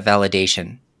don't get that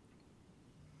validation?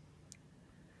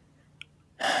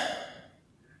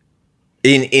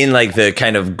 In like the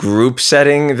kind of group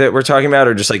setting that we're talking about,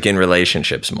 or just like in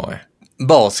relationships more?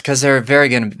 Both, because they're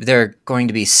going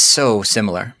to be so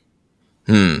similar.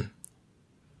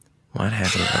 What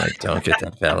happens when I don't get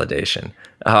that validation?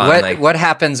 What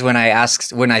happens when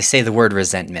I say the word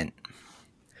resentment?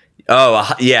 Oh,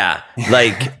 yeah.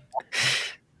 Like,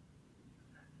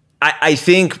 I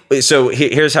think, so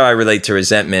here's how I relate to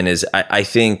resentment is I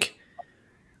think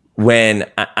when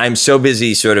I'm so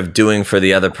busy sort of doing for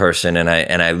the other person and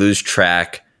I lose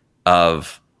track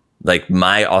of like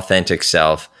my authentic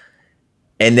self,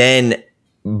 and then,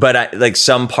 but I like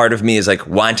some part of me is like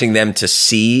wanting them to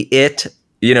see it,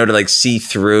 to like see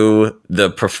through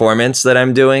the performance that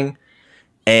I'm doing.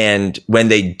 And when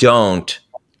they don't,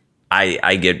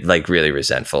 I get like really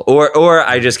resentful or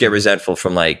I just get resentful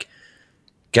from like,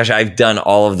 gosh, I've done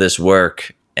all of this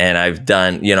work and I've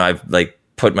done, I've like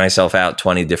put myself out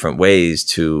 20 different ways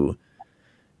to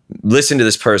listen to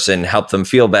this person, help them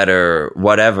feel better,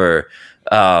 whatever.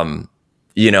 And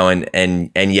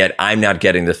yet I'm not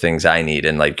getting the things I need.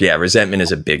 And like, yeah, resentment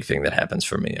is a big thing that happens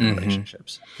for me in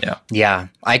relationships. Yeah. Yeah.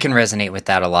 I can resonate with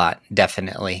that a lot.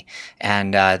 Definitely.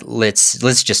 And,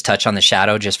 let's just touch on the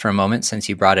shadow just for a moment since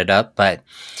you brought it up. But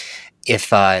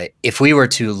if we were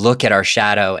to look at our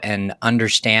shadow and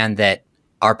understand that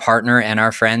our partner and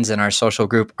our friends and our social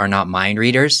group are not mind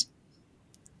readers,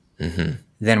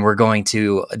 then we're going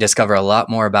to discover a lot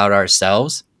more about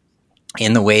ourselves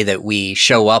in the way that we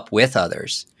show up with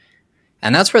others.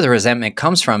 And that's where the resentment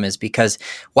comes from, is because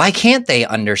why can't they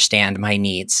understand my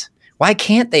needs? Why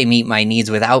can't they meet my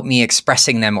needs without me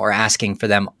expressing them or asking for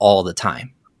them all the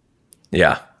time?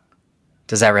 Yeah.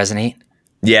 Does that resonate?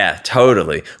 Yeah,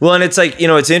 totally. Well, and it's like,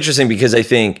 it's interesting because I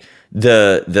think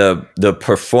the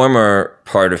performer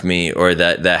part of me or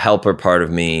the helper part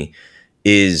of me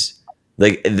is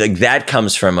like that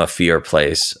comes from a fear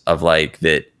place of like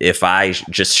that if I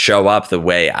just show up the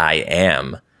way I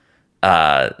am,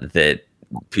 that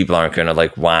people aren't going to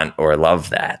like want or love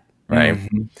that. Right.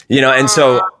 And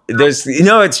so there's,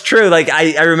 it's true. Like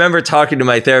I remember talking to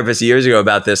my therapist years ago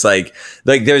about this, like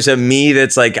there's a me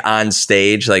that's like on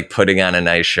stage, like putting on a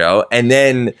nice show. And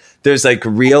then there's like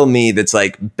real me that's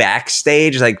like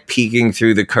backstage, like peeking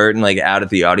through the curtain, like out at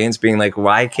the audience being like,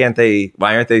 why aren't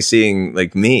they seeing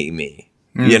like me,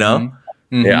 Yeah.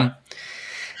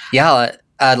 Yeah.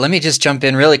 Let me just jump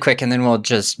in really quick and then we'll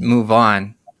just move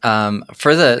on.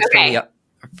 For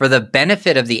the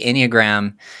benefit of the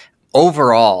Enneagram,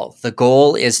 overall, the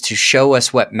goal is to show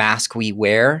us what mask we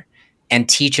wear and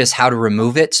teach us how to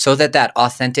remove it so that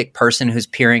authentic person who's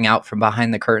peering out from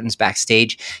behind the curtains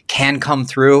backstage can come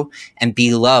through and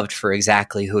be loved for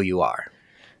exactly who you are.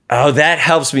 Oh, that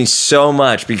helps me so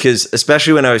much because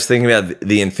especially when I was thinking about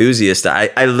the enthusiast,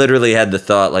 I literally had the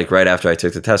thought like right after I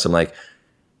took the test, I'm like,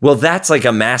 well, that's like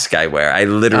a mask I wear. I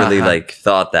literally like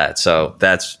thought that. So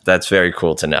that's very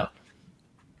cool to know.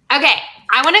 Okay.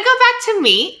 I want to go back to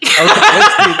me.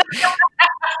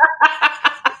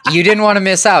 Okay, you didn't want to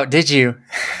miss out, did you?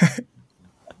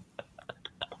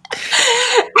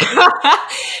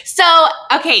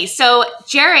 So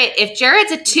Jared, if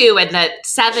Jared's a 2 and the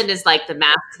 7 is like the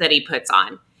mask that he puts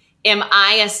on, am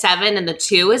I a 7 and the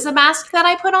 2 is the mask that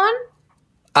I put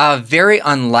on? Very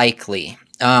unlikely.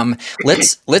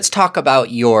 Let's talk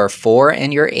about your 4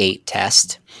 and your 8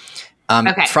 test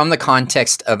from the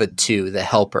context of a 2, the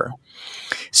helper.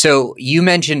 So you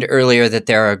mentioned earlier that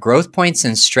there are growth points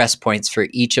and stress points for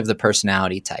each of the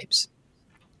personality types.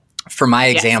 For my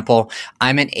example,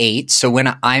 I'm an 8. So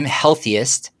when I'm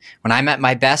healthiest, when I'm at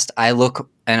my best, I look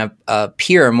and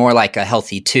appear more like a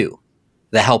healthy 2,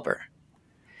 the helper.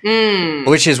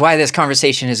 Which is why this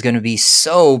conversation is going to be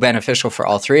so beneficial for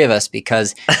all three of us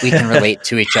because we can relate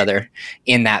to each other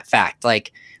in that fact.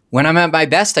 Like when I'm at my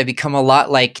best, I become a lot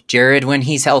like Jared when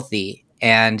he's healthy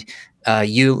and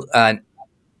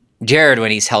Jared when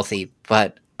he's healthy,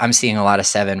 but I'm seeing a lot of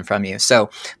 7 from you.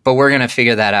 But we're going to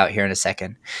figure that out here in a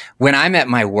second. When I'm at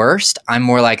my worst, I'm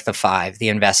more like the 5, the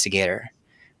investigator,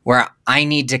 where I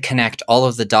need to connect all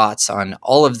of the dots on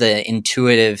all of the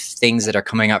intuitive things that are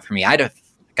coming up for me. I've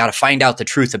got to find out the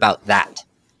truth about that.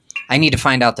 I need to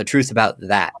find out the truth about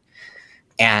that.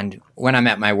 And when I'm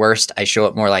at my worst, I show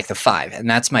up more like the 5, and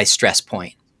that's my stress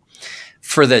point.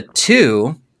 For the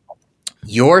 2,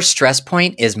 your stress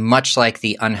point is much like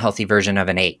the unhealthy version of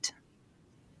an 8.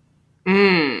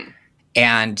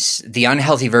 And the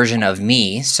unhealthy version of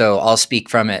me, so I'll speak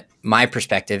from my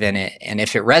perspective in it, and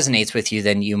if it resonates with you,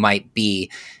 then you might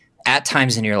be at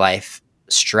times in your life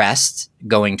stressed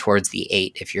going towards the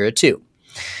 8 if you're a 2.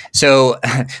 So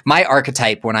my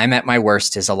archetype when I'm at my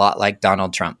worst is a lot like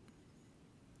Donald Trump.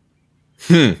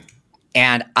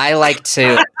 And I like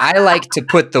to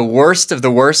put the worst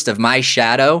of my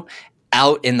shadow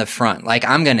out in the front. Like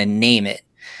I'm going to name it.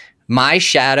 My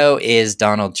shadow is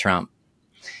Donald Trump.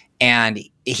 And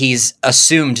he's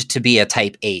assumed to be a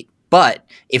type 8. But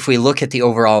if we look at the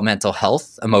overall mental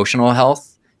health, emotional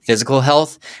health, physical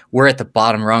health, we're at the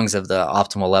bottom rungs of the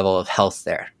optimal level of health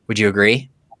there. Would you agree?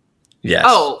 Yes.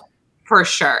 Oh, for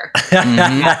sure. We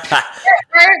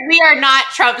are not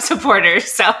Trump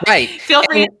supporters, so feel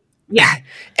free. Yeah.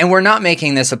 And we're not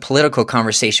making this a political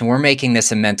conversation. We're making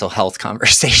this a mental health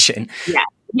conversation. Yeah.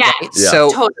 Yeah. Right? So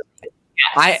totally.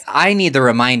 Yes. I need the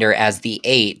reminder as the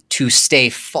 8 to stay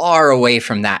far away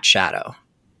from that shadow.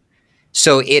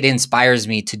 So it inspires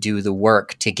me to do the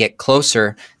work to get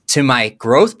closer to my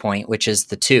growth point, which is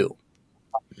the 2.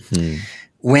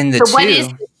 When the 2, what is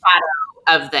the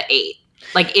shadow of the 8?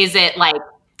 Like, is it like,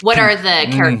 what are the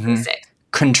characteristics?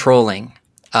 Controlling.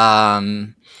 Got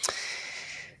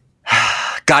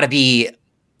to be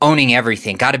owning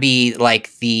everything. Got to be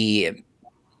like the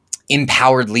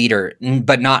empowered leader,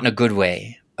 but not in a good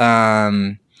way.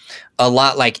 A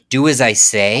lot like do as I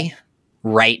say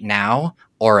right now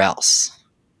or else.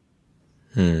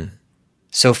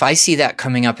 So if I see that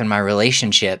coming up in my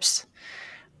relationships,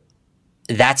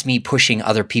 that's me pushing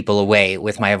other people away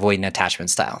with my avoidant attachment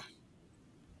style.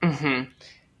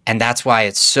 And that's why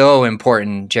it's so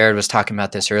important. Jared was talking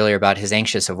about this earlier about his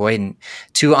anxious avoidant,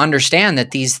 to understand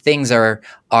that these things are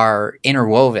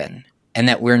interwoven and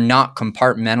that we're not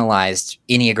compartmentalized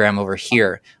Enneagram over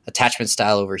here, attachment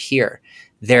style over here.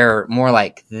 They're more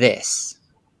like this.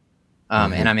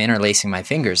 And I'm interlacing my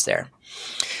fingers there.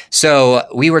 So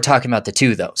we were talking about the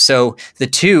 2 though. So the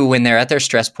 2, when they're at their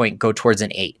stress point, go towards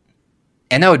an 8.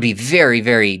 And that would be very,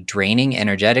 very draining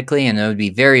energetically. And it would be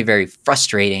very, very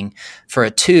frustrating for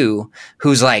a 2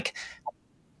 who's like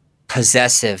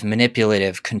possessive,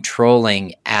 manipulative,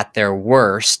 controlling at their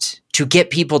worst to get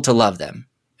people to love them.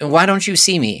 And why don't you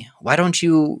see me? Why don't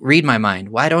you read my mind?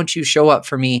 Why don't you show up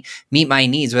for me, meet my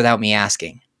needs without me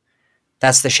asking?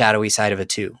 That's the shadowy side of a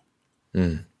 2.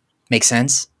 Make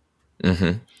sense?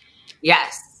 Mm-hmm.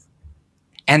 Yes.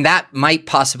 And that might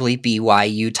possibly be why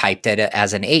you typed it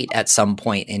as an 8 at some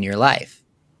point in your life.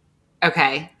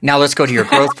 Okay. Now let's go to your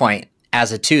growth point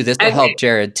as a 2. This will help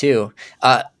Jared too.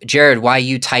 Jared, why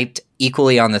you typed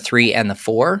equally on the 3 and the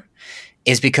 4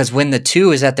 is because when the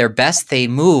 2 is at their best, they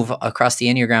move across the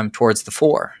Enneagram towards the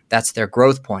 4. That's their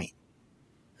growth point.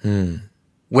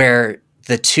 Where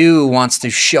the 2 wants to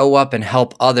show up and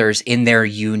help others in their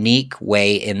unique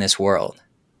way in this world.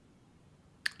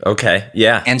 Okay,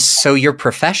 yeah. And so your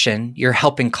profession, you're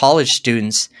helping college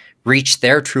students reach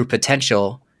their true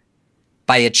potential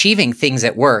by achieving things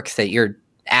at work that you're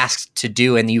asked to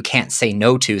do and you can't say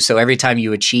no to. So every time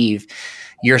you achieve,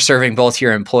 you're serving both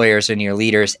your employers and your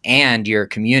leaders and your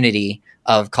community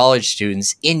of college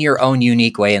students in your own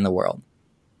unique way in the world.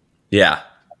 Yeah.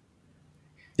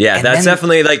 Yeah, and that's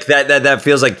definitely like that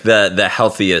feels like the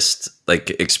healthiest like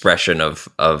expression of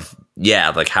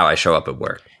like how I show up at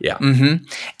work. Yeah. Mm-hmm.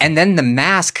 And then the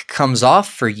mask comes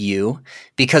off for you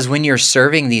because when you're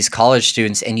serving these college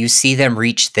students and you see them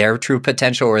reach their true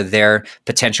potential or their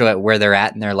potential at where they're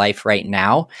at in their life right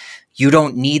now, you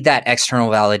don't need that external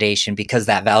validation because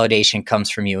that validation comes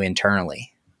from you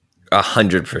internally.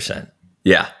 100%.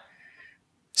 Yeah.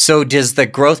 So does the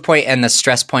growth point and the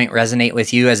stress point resonate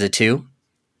with you as a 2?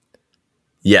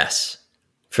 Yes,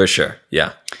 for sure.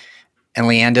 Yeah. And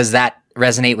Leanne, does that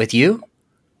resonate with you?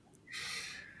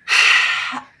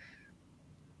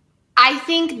 I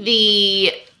think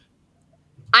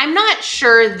I'm not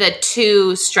sure the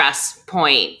 2 stress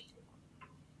point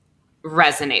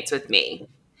resonates with me.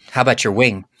 How about your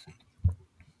wing?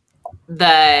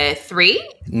 The 3?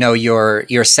 No, your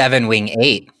 7 wing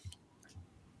 8.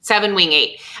 7 wing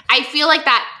 8. I feel like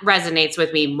that resonates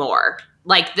with me more.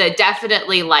 Like I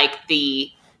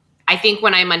think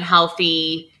when I'm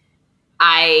unhealthy,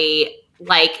 I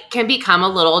can become a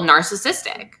little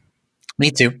narcissistic.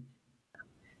 Me too.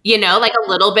 You know, like a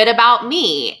little bit about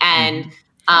me and,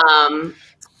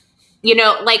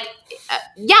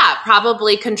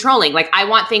 probably controlling. Like I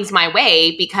want things my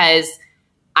way because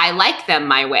I like them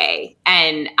my way.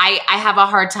 And I have a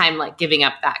hard time like giving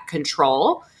up that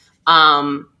control.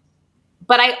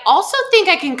 But I also think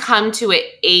I can come to it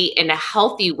 8 in a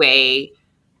healthy way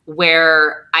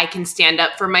where I can stand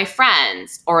up for my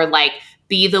friends or like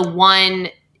be the one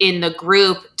in the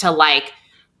group to like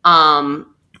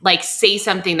say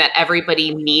something that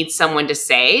everybody needs someone to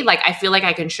say. Like, I feel like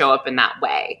I can show up in that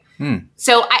way.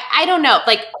 So I don't know,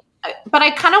 like, but I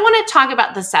kind of want to talk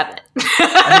about the 7.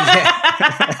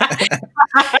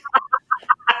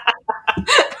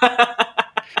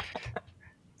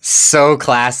 So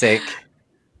classic.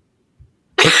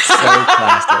 So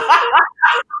classic.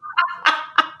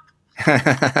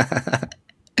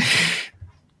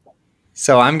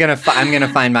 So I'm gonna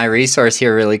find my resource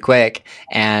here really quick,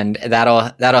 and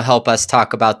that'll help us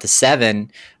talk about the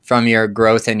 7 from your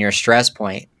growth and your stress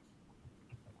point.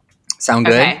 Sound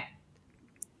good? Okay.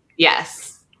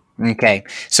 Yes. Okay.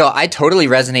 So I totally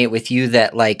resonate with you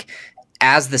that like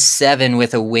as the 7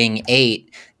 with a wing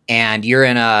 8, and you're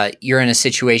in a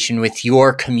situation with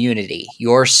your community,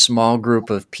 your small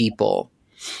group of people,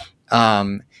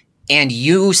 and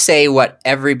you say what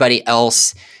everybody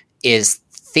else is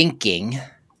thinking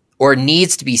or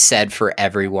needs to be said for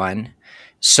everyone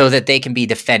so that they can be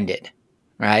defended,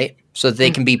 right? So that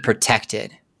they can be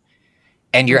protected.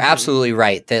 And you're absolutely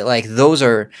right that like those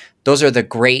are the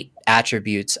great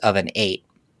attributes of an 8.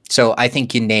 So I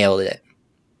think you nailed it.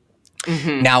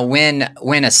 Now, when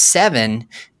a 7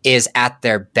 is at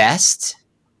their best,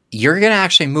 you're going to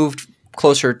actually move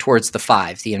closer towards the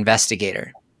 5, the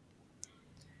investigator,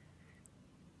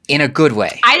 in a good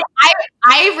way.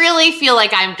 I really feel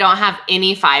like I don't have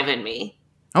any 5 in me.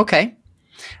 Okay.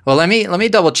 Well, let me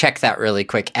double check that really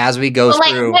quick as we go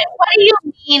through. What do you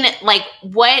mean? Like,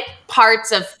 what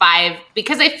parts of 5?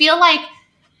 Because I feel like,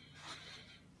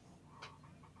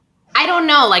 I don't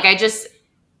know. Like,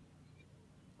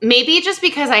 maybe just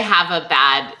because I have a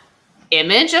bad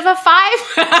image of a 5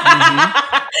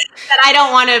 that I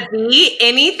don't want to be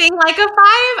anything like a 5.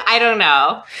 I don't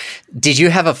know. Did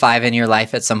you have a 5 in your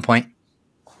life at some point?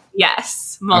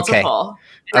 Yes, multiple.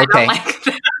 Okay.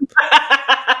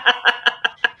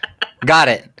 Got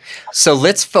it. So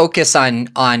let's focus on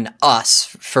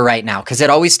us for right now, because it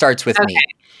always starts with me.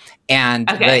 And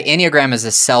the Enneagram is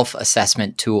a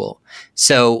self-assessment tool.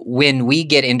 So when we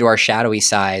get into our shadowy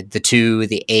side, the 2,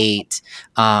 the 8,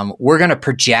 we're going to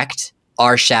project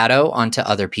our shadow onto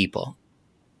other people.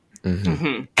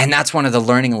 And that's one of the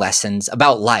learning lessons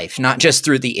about life, not just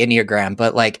through the Enneagram,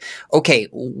 but like, okay,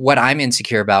 what I'm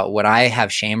insecure about, what I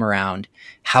have shame around,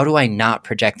 how do I not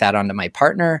project that onto my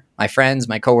partner, my friends,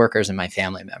 my coworkers, and my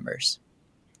family members?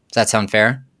 Does that sound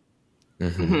fair?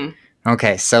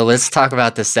 Okay, so let's talk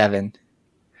about the 7.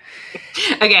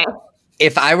 Okay.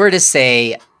 If I were to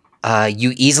say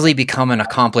you easily become an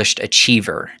accomplished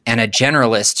achiever and a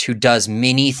generalist who does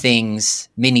many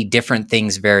different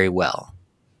things very well.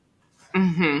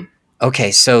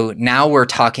 Okay, so now we're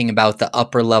talking about the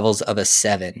upper levels of a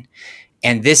 7.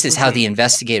 And this is how the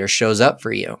investigator shows up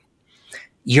for you.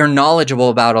 You're knowledgeable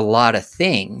about a lot of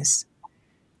things,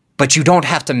 but you don't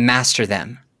have to master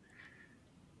them.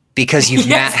 Because you've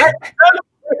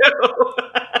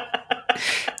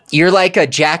you're like a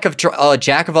jack of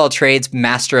all trades,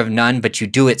 master of none, but you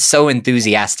do it so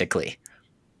enthusiastically.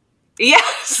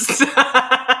 Yes.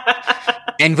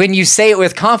 And when you say it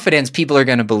with confidence, people are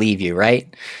going to believe you,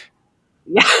 right?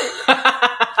 Yeah.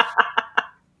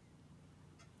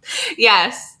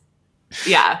 Yes.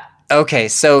 Yeah. Okay,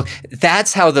 so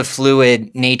that's how the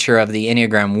fluid nature of the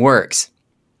Enneagram works.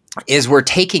 Is we're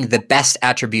taking the best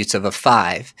attributes of a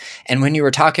 5. And when you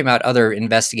were talking about other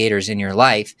investigators in your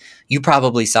life, you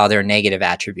probably saw their negative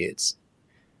attributes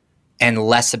and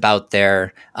less about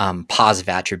their positive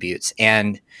attributes.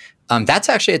 And that's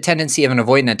actually a tendency of an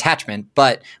avoidant attachment,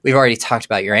 but we've already talked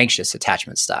about your anxious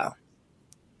attachment style.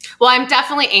 Well, I'm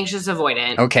definitely anxious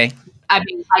avoidant. Okay. I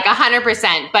mean, like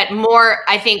 100%, but more,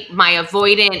 I think my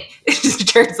avoidant,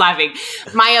 Jared's laughing.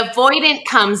 My avoidant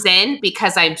comes in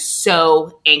because I'm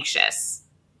so anxious.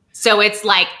 So it's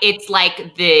like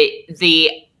the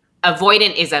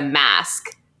avoidant is a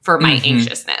mask for my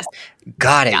anxiousness.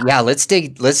 Got it. Yeah, let's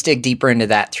dig deeper into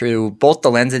that through both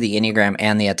the lens of the Enneagram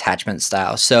and the attachment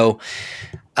style. So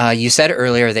you said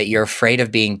earlier that you're afraid of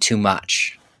being too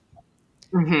much.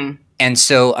 And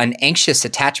so an anxious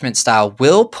attachment style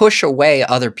will push away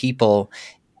other people,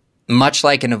 much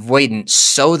like an avoidant,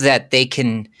 so that they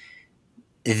can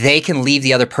leave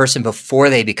the other person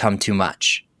before they become too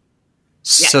much.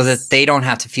 Yes. So that they don't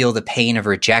have to feel the pain of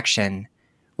rejection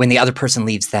when the other person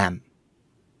leaves them.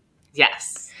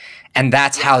 Yes. And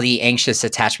that's how the anxious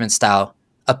attachment style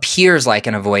appears like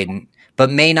an avoidant, but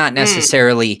may not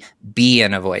necessarily be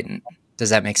an avoidant.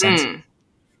 Does that make sense?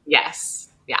 Yes.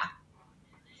 Yeah.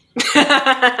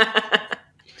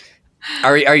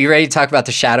 Are you ready to talk about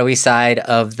the shadowy side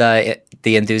of the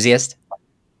enthusiast?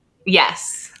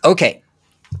 Yes. Okay.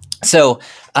 So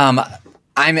I'm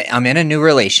in a new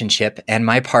relationship, and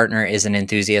my partner is an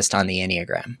enthusiast on the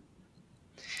Enneagram.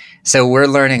 So we're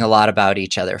learning a lot about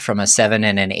each other from a 7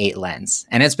 and an 8 lens,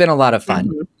 and it's been a lot of fun.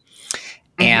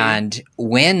 And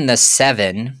when the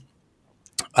 7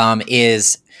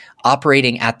 is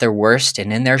operating at their worst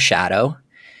and in their shadow,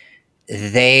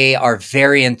 they are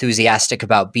very enthusiastic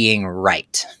about being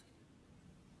right.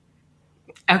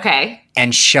 Okay.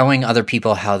 And showing other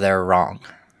people how they're wrong.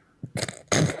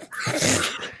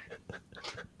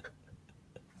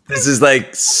 This is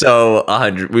like so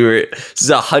 100. This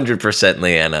is 100%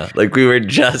 Leanna. Like we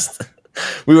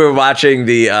were watching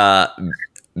the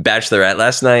Bachelorette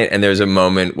last night, and there's a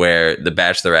moment where the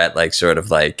Bachelorette like sort of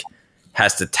like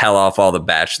has to tell off all the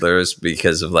bachelors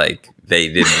because of like they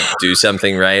didn't do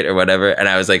something right or whatever. And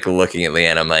I was like looking at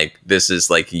Leanna, I'm like, this is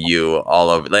like you all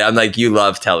over. Like I'm like, you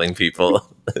love telling people.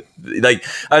 Like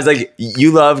I was like,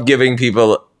 you love giving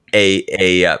people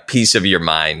a piece of your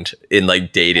mind in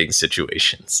like dating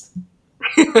situations.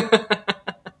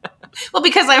 Well,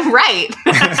 because I'm right.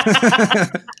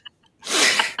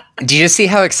 Do you see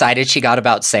how excited she got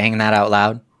about saying that out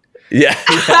loud? Yeah.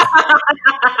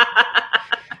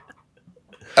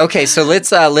 Okay, so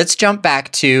let's jump back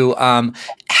to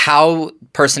how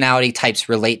personality types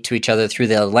relate to each other through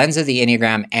the lens of the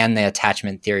Enneagram and the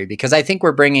attachment theory, because I think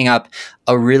we're bringing up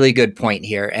a really good point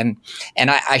here. And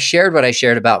I shared what I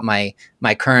shared about my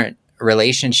current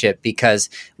relationship because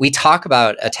we talk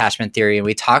about attachment theory and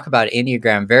we talk about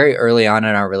Enneagram very early on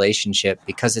in our relationship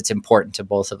because it's important to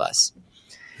both of us.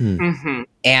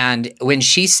 And when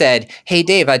she said, "Hey,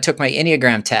 Dave, I took my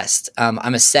Enneagram test.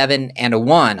 I'm a 7 and a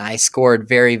 1. I scored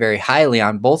very, very highly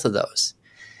on both of those."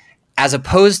 As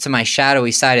opposed to my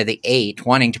shadowy side of the 8,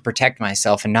 wanting to protect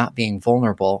myself and not being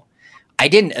vulnerable, I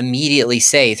didn't immediately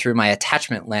say through my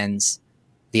attachment lens,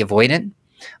 the avoidant,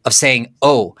 of saying,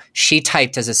 "Oh, she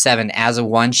typed as a 7, as a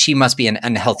 1. She must be an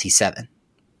unhealthy 7."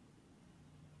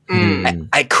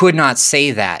 I could not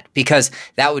say that because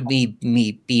that would be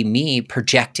me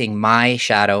projecting my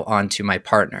shadow onto my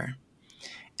partner.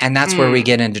 And that's where we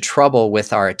get into trouble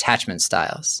with our attachment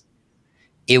styles.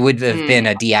 It would have been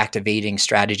a deactivating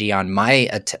strategy on my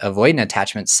avoidant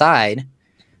attachment side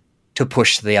to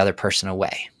push the other person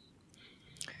away.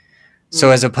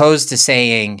 So as opposed to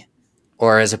saying,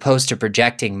 or as opposed to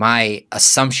projecting my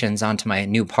assumptions onto my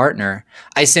new partner,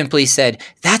 I simply said,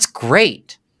 that's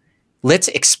great. Let's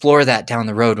explore that down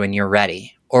the road when you're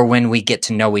ready or when we get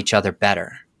to know each other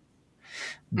better.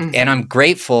 And I'm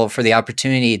grateful for the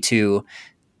opportunity to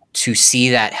see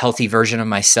that healthy version of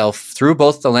myself through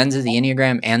both the lens of the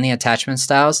Enneagram and the attachment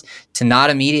styles, to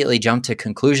not immediately jump to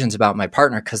conclusions about my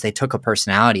partner because they took a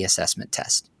personality assessment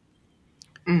test.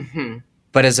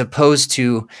 But as opposed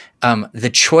to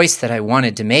the choice that I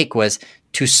wanted to make was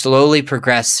to slowly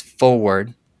progress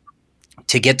forward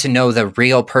to get to know the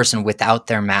real person without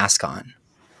their mask on,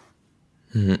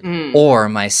 or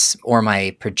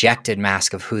my projected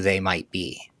mask of who they might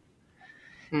be.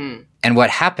 And what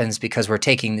happens, because we're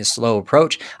taking this slow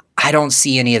approach, I don't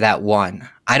see any of that one.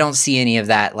 I don't see any of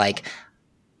that like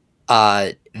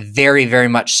very, very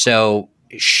much so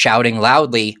shouting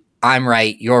loudly, I'm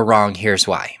right, you're wrong, here's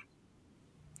why.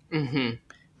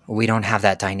 We don't have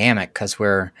that dynamic because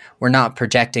we're not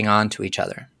projecting onto each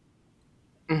other.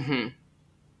 This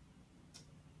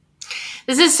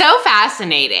is so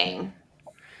fascinating.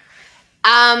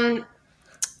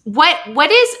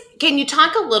 What is, can you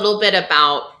talk a little bit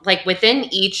about, like, within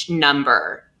each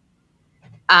number?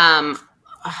 Let's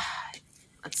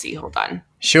see, hold on.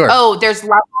 Sure. Oh, there's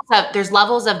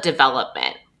levels of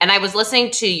development. And I was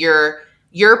listening to your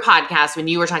podcast when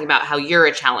you were talking about how you're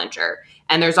a challenger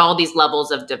and there's all these levels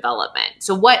of development.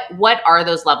 So what are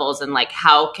those levels, and like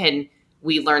how can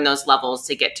we learn those levels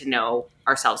to get to know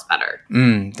ourselves better?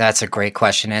 That's a great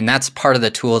question. And that's part of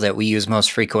the tool that we use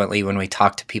most frequently when we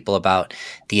talk to people about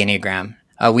the Enneagram.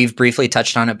 We've briefly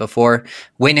touched on it before.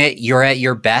 When you're at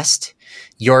your best,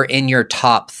 you're in your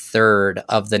top third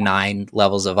of the 9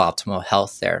 levels of optimal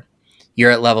health there.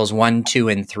 You're at levels 1, 2,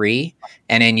 and 3.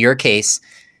 And in your case,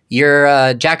 you're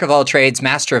a jack of all trades,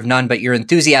 master of none, but you're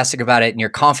enthusiastic about it and you're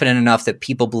confident enough that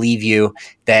people believe you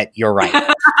that you're right.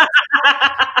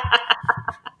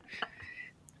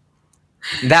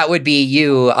 That would be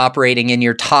you operating in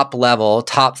your top level,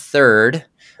 top third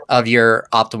of your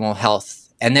optimal health.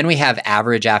 And then we have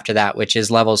average after that, which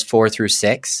is levels 4 through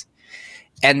 6.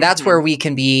 And that's where we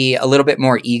can be a little bit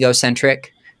more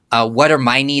egocentric. What are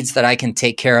my needs that I can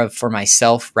take care of for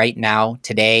myself right now,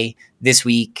 today, this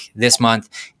week, this month,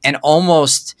 and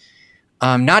almost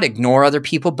not ignore other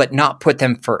people, but not put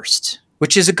them first,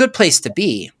 which is a good place to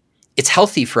be. It's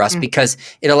healthy for us because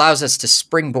it allows us to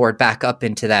springboard back up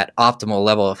into that optimal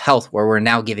level of health where we're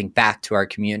now giving back to our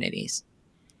communities.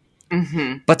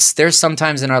 But there's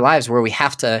sometimes in our lives where we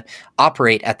have to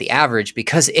operate at the average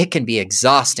because it can be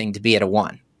exhausting to be at a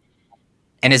 1.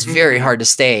 And it's very hard to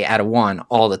stay at a 1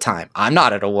 all the time. I'm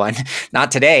not at a 1, not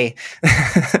today.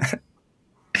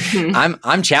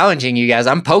 I'm challenging you guys.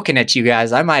 I'm poking at you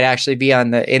guys. I might actually be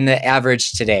in the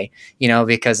average today,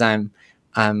 because I'm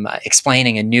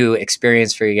explaining a new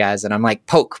experience for you guys. And I'm like,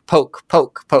 poke.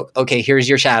 Okay, here's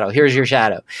your shadow.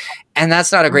 And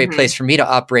that's not a great place for me to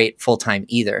operate full time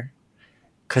either.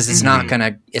 Because it's not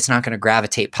gonna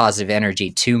gravitate positive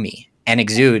energy to me and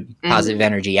exude positive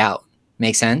energy out.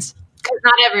 Make sense? Because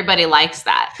not everybody likes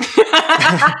that.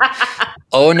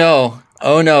 Oh no.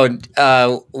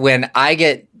 When I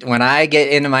get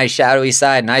into my shadowy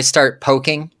side and I start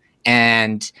poking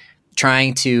and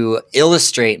trying to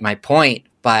illustrate my point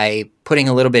by putting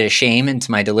a little bit of shame into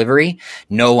my delivery,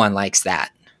 no one likes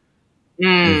that.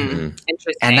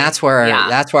 Interesting. And that's where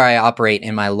I operate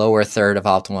in my lower third of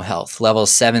optimal health,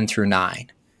 levels 7 through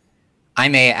 9. I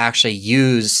may actually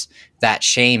use that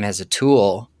shame as a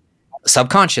tool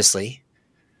subconsciously,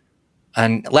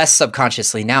 and less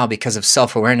subconsciously now because of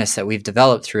self-awareness that we've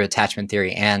developed through attachment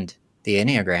theory and the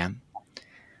Enneagram.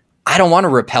 I don't want to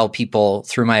repel people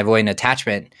through my avoidant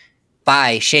attachment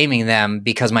by shaming them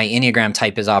because my Enneagram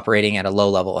type is operating at a low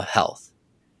level of health.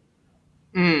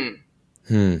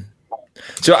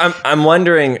 So I'm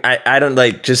wondering, I don't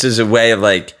like, just as a way of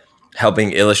like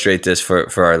helping illustrate this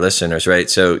for our listeners, right?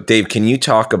 So Dave, can you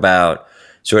talk about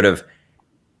sort of,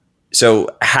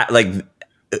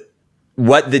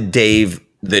 what the Dave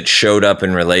that showed up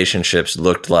in relationships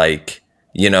looked like,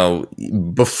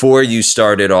 before you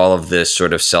started all of this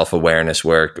sort of self-awareness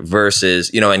work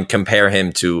versus, and compare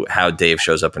him to how Dave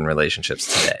shows up in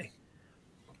relationships today?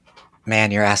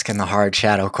 Man, you're asking the hard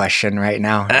shadow question right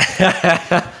now.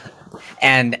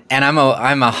 And I'm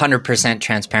 100%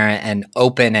 transparent and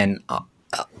open and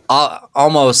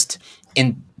almost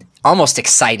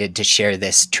excited to share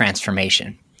this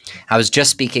transformation. I was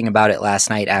just speaking about it last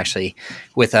night, actually,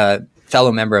 with a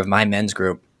fellow member of my men's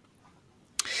group.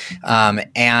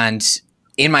 And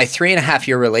in my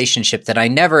 3.5-year relationship that I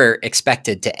never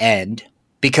expected to end,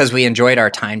 because we enjoyed our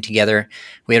time together,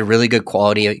 we had really good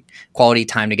quality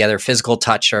time together. Physical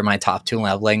touch are my top 2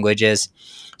 love languages.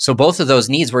 So both of those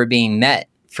needs were being met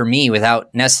for me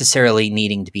without necessarily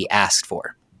needing to be asked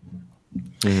for.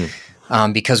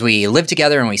 Because we lived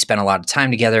together and we spent a lot of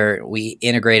time together. We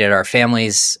integrated our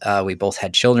families. We both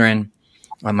had children.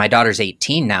 My daughter's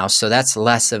 18 now, so that's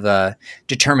less of a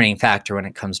determining factor when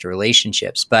it comes to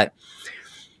relationships. But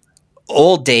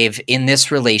old Dave in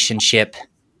this relationship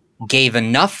gave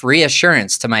enough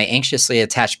reassurance to my anxiously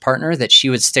attached partner that she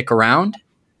would stick around,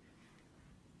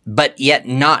 but yet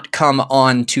not come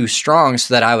on too strong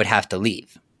so that I would have to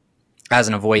leave, as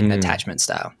an avoidant attachment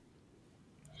style.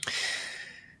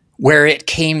 Where it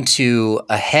came to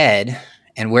a head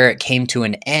and where it came to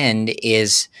an end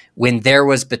is when there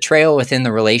was betrayal within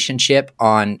the relationship,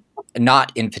 on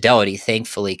not infidelity,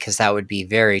 thankfully, because that would be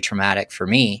very traumatic for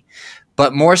me,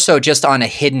 but more so just on a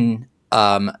hidden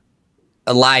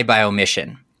a lie by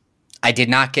omission. I did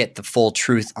not get the full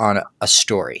truth on a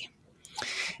story.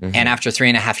 And after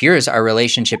 3.5 years, our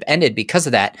relationship ended because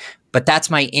of that. But that's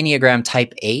my Enneagram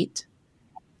type 8,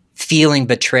 feeling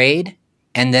betrayed.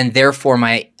 And then therefore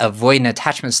my avoidant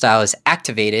attachment style is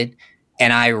activated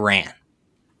and I ran.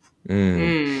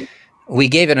 We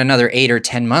gave it another 8 or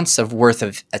 10 months of worth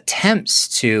of attempts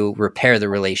to repair the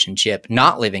relationship,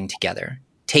 not living together,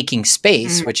 taking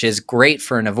space, which is great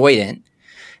for an avoidant,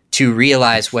 to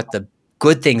realize what the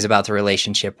good things about the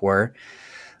relationship were,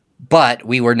 but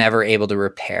we were never able to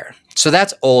repair. So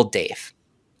that's old Dave,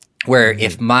 where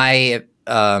if my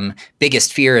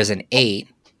biggest fear is an 8,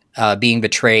 being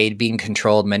betrayed, being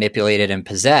controlled, manipulated, and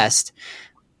possessed,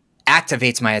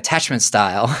 activates my attachment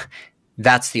style,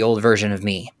 that's the old version of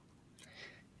me.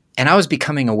 And I was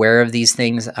becoming aware of these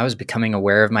things. I was becoming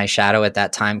aware of my shadow at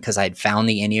that time because I'd found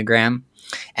the Enneagram.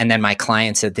 And then my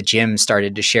clients at the gym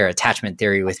started to share attachment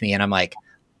theory with me. And I'm like,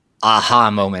 aha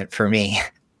moment for me.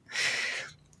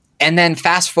 And then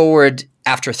fast forward,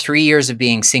 after 3 years of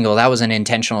being single, that was an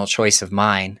intentional choice of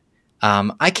mine.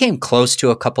 I came close to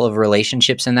a couple of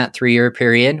relationships in that 3-year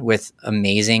period with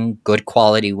amazing, good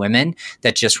quality women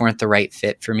that just weren't the right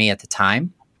fit for me at the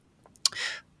time.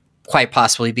 Quite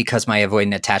possibly because my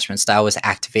avoidant attachment style was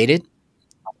activated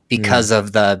because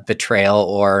of the betrayal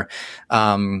or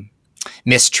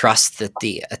mistrust that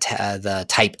the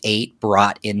type 8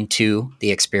 brought into the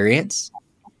experience.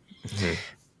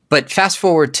 But fast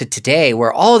forward to today,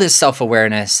 where all this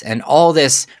self-awareness and all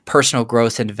this personal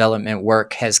growth and development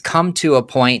work has come to a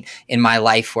point in my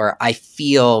life where I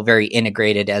feel very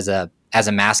integrated as a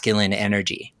masculine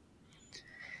energy.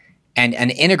 And an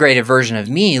integrated version of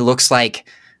me looks like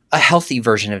a healthy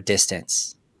version of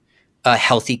distance, a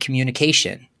healthy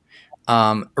communication,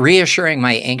 reassuring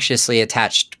my anxiously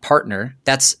attached partner.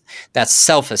 That's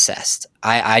self-assessed.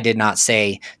 I did not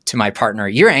say to my partner,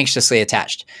 "You're anxiously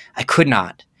attached." I could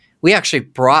not. We actually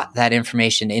brought that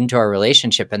information into our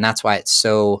relationship, and that's why it's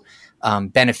so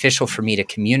beneficial for me to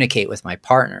communicate with my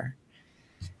partner.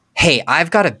 Hey, I've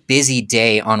got a busy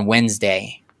day on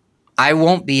Wednesday. I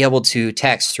won't be able to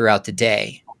text throughout the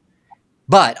day,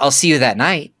 but I'll see you that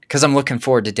night because I'm looking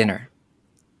forward to dinner.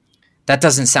 That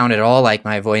doesn't sound at all like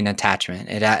my avoidant attachment.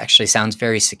 It actually sounds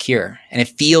very secure, and it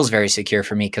feels very secure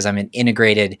for me because I'm an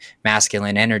integrated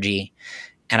masculine energy,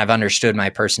 and I've understood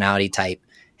my personality type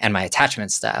and my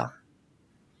attachment style.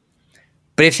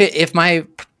 But if my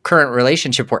current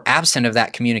relationship were absent of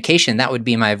that communication, that would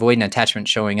be my avoidant attachment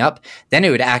showing up. Then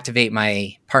it would activate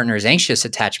my partner's anxious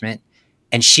attachment,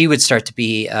 and she would start to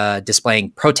be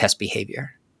displaying protest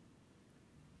behavior,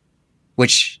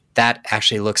 which that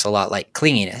actually looks a lot like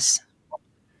clinginess.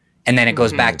 And then it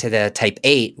goes back to the type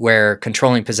 8, where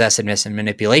controlling possessiveness and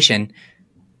manipulation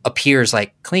appears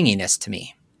like clinginess to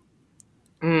me.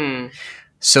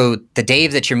 So the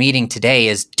Dave that you're meeting today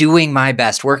is doing my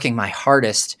best, working my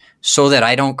hardest so that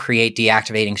I don't create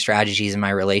deactivating strategies in my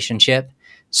relationship,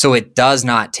 so it does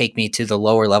not take me to the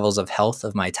lower levels of health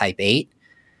of my type 8,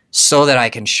 so that I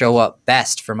can show up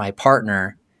best for my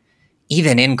partner,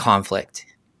 even in conflict,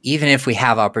 even if we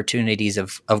have opportunities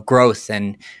of growth.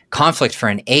 And conflict for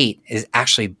an 8 is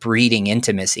actually breeding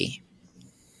intimacy.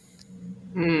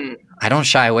 I don't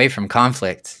shy away from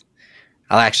conflict.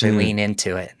 I'll actually lean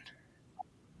into it.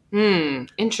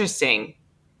 Interesting.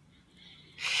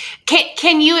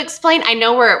 Can you explain? I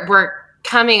know we're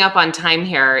coming up on time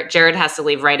here. Jared has to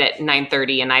leave right at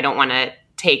 9:30, and I don't want to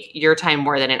take your time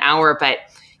more than an hour. But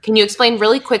Can you explain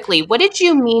really quickly, what did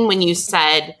you mean when you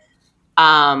said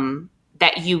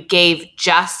that you gave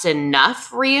just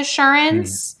enough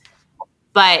reassurance,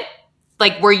 but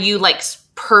like, were you like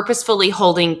purposefully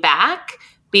holding back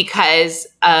because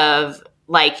of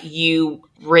like you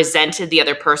resented the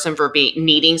other person for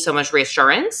needing so much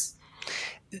reassurance?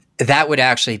 That would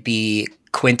actually be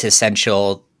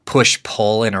quintessential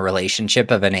push-pull in a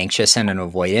relationship of an anxious and an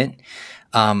avoidant.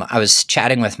 I was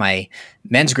chatting with my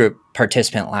men's group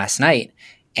participant last night,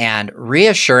 and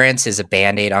reassurance is a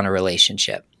Band-Aid on a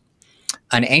relationship.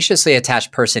 An anxiously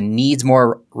attached person needs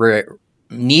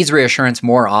reassurance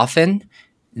more often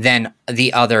than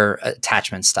the other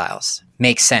attachment styles.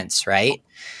 Makes sense, right?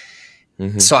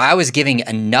 Mm-hmm. So I was giving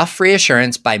enough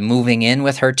reassurance by moving in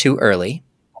with her too early,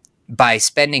 by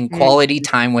spending quality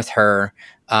time with her.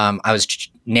 I was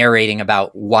narrating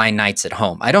about wine nights at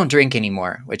home. I don't drink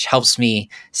anymore, which helps me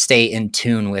stay in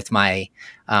tune with my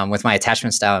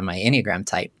attachment style and my Enneagram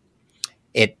type.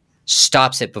 It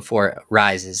stops it before it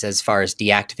rises as far as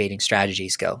deactivating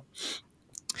strategies go.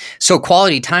 So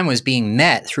quality time was being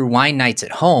met through wine nights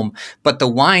at home, but the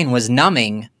wine was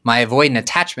numbing my avoidant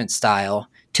attachment style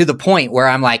to the point where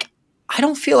I'm like, I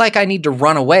don't feel like I need to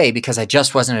run away because I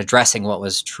just wasn't addressing what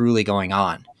was truly going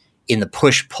on in the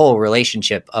push-pull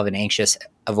relationship of an anxious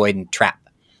avoidant trap.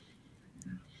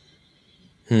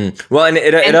 Well, and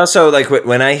it also, like,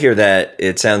 when I hear that,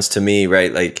 it sounds to me,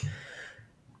 right, like,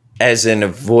 as an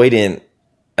avoidant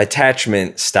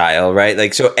attachment style, right?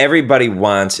 Like, so everybody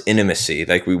wants intimacy.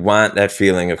 Like, we want that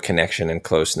feeling of connection and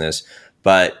closeness.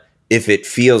 But if it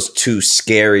feels too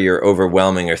scary or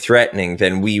overwhelming or threatening,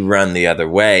 then we run the other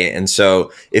way. And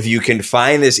so if you can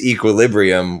find this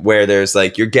equilibrium where there's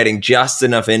like, you're getting just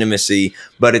enough intimacy,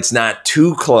 but it's not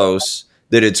too close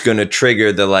that it's going to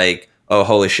trigger the like, oh,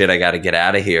 holy shit, I got to get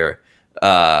out of here.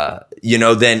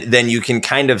 Then you can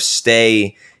kind of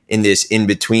stay in this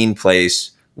in-between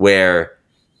place where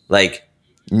like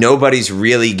nobody's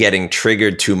really getting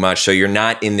triggered too much. So you're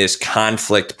not in this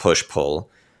conflict push-pull,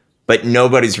 but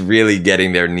nobody's really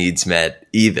getting their needs met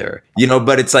either,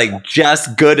 but it's like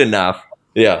just good enough.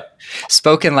 Yeah.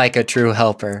 Spoken like a true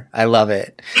helper. I love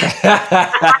it.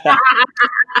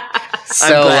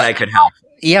 So, I'm glad I could help.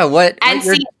 Yeah.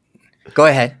 Go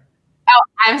ahead. Oh,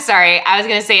 I'm sorry. I was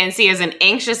going to say, and see, as an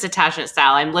anxious attachment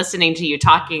style, I'm listening to you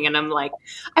talking and I'm like,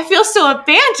 I feel so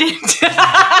abandoned.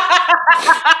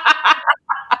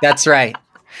 That's right.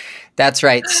 That's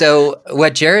right. So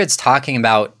what Jared's talking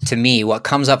about, to me, what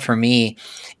comes up for me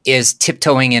is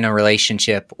tiptoeing in a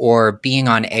relationship or being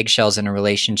on eggshells in a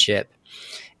relationship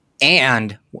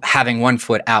and having one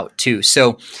foot out too.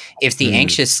 So if the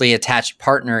anxiously attached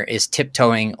partner is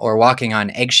tiptoeing or walking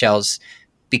on eggshells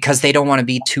because they don't want to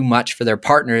be too much for their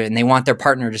partner and they want their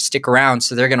partner to stick around,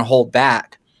 so they're going to hold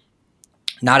back,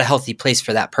 not a healthy place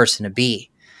for that person to be.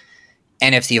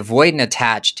 And if the avoidant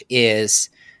attached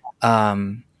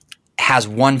has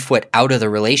one foot out of the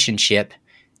relationship,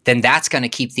 then that's going to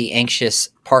keep the anxious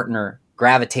partner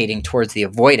gravitating towards the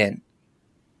avoidant,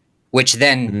 which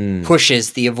then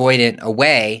pushes the avoidant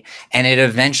away, and it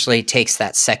eventually takes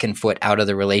that second foot out of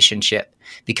the relationship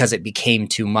because it became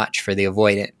too much for the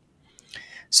avoidant.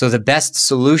 So the best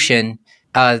solution,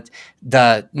 not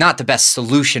the best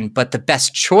solution, but the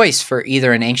best choice for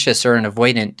either an anxious or an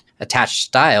avoidant attached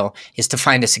style is to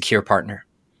find a secure partner.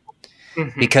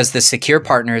 Because the secure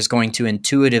partner is going to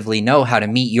intuitively know how to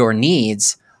meet your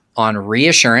needs on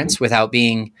reassurance without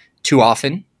being too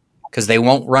often, because they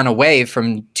won't run away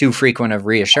from too frequent of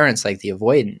reassurance like the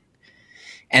avoidant.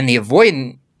 And the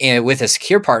avoidant with a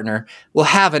secure partner will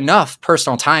have enough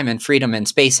personal time and freedom and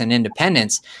space and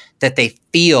independence that they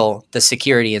feel the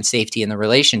security and safety in the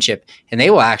relationship, and they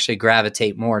will actually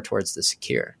gravitate more towards the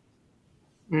secure.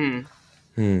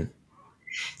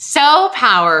 So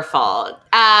powerful.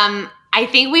 I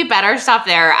think we better stop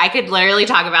there. I could literally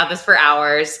talk about this for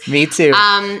hours. Me too.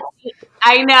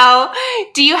 I know.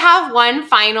 Do you have one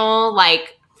final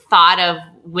thought of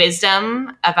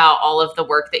wisdom about all of the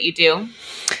work that you do?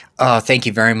 Oh, thank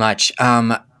you very much.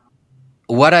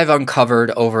 What I've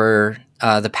uncovered over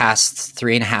the past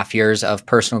 3.5 years of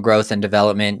personal growth and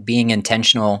development, being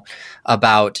intentional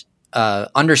about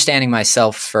understanding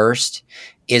myself first,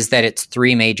 is that it's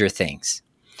 3 major things.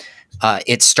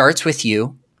 It starts with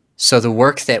you. So the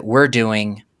work that we're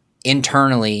doing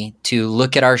internally to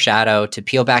look at our shadow, to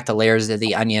peel back the layers of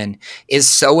the onion, is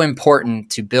so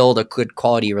important to build a good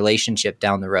quality relationship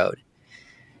down the road.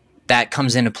 That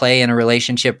comes into play in a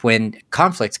relationship when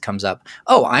conflict comes up.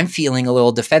 Oh, I'm feeling a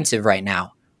little defensive right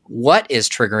now. What is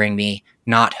triggering me,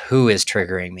 not who is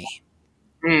triggering me?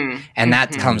 And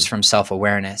that comes from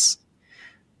self-awareness.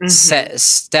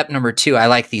 Step number 2, I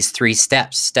like these 3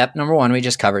 steps. Step number 1, we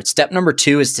just covered. Step number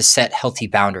 2 is to set healthy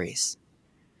boundaries.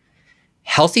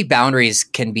 Healthy boundaries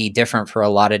can be different for a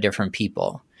lot of different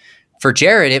people. For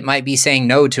Jared, it might be saying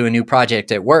no to a new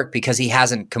project at work because he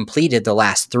hasn't completed the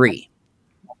last 3.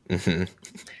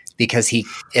 Because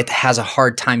it has a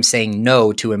hard time saying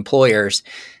no to employers,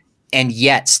 and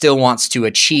yet still wants to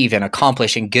achieve and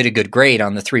accomplish and get a good grade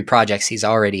on the 3 projects he's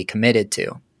already committed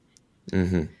to.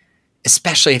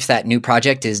 Especially if that new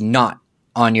project is not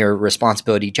on your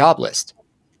responsibility job list.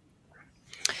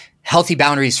 Healthy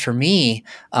boundaries for me,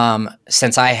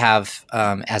 since I have,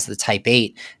 as the type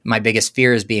 8, my biggest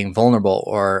fear is being vulnerable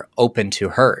or open to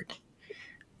hurt.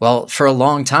 Well, for a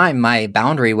long time, my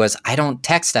boundary was I don't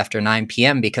text after 9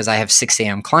 p.m. because I have 6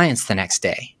 a.m. clients the next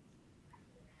day.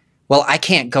 Well, I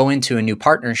can't go into a new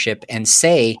partnership and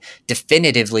say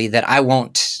definitively that I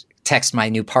won't text my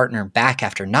new partner back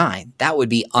after 9. That would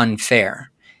be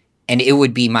unfair. And it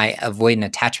would be my avoidant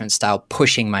attachment style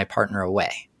pushing my partner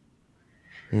away.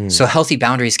 So healthy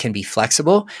boundaries can be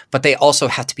flexible, but they also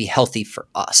have to be healthy for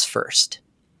us first.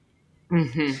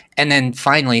 And then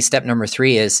finally, step number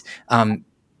 3 is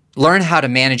learn how to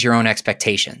manage your own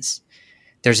expectations.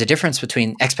 There's a difference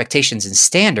between expectations and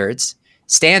standards.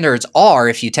 Standards are,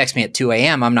 if you text me at 2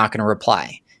 a.m., I'm not going to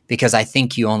reply because I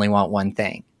think you only want one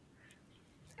thing.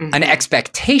 An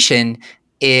expectation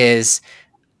is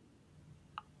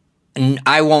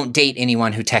I won't date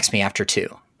anyone who texts me after 2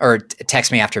 or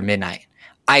texts me after midnight.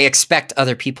 I expect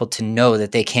other people to know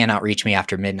that they cannot reach me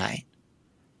after midnight.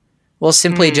 Well,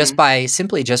 simply just by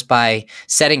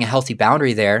setting a healthy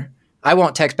boundary there, I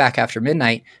won't text back after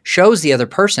midnight, shows the other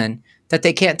person that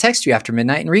they can't text you after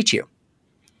midnight and reach you.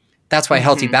 That's why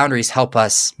healthy boundaries help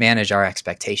us manage our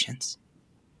expectations.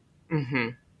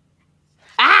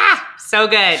 So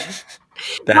good.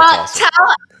 That's awesome.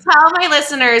 Tell my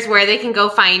listeners where they can go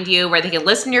find you, where they can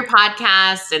listen to your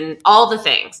podcast and all the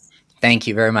things. Thank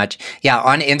you very much. Yeah,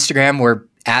 on Instagram, we're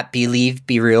at Believe,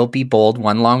 Be Real, Be Bold,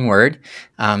 one long word.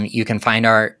 You can find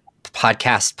our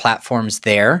podcast platforms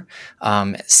there.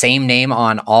 Same name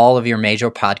on all of your major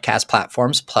podcast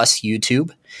platforms, plus YouTube.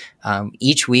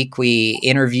 Each week we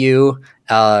interview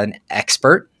an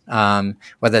expert,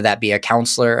 whether that be a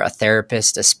counselor, a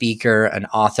therapist, a speaker, an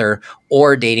author,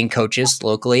 or dating coaches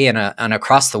locally and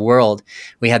across the world.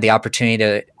 We had the opportunity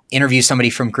to interview somebody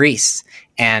from Greece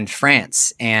and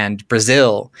France and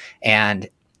Brazil. And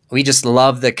we just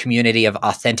love the community of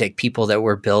authentic people that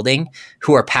we're building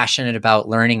who are passionate about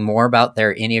learning more about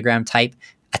their Enneagram type,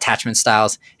 attachment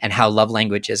styles, and how love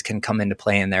languages can come into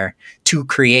play in there to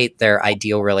create their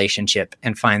ideal relationship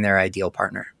and find their ideal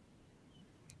partner.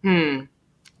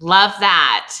 Love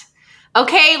that.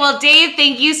 Okay, well, Dave,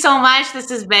 thank you so much. This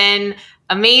has been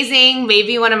amazing.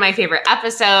 Maybe one of my favorite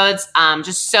episodes.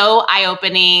 Just so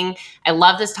eye-opening. I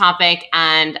love this topic,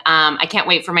 and I can't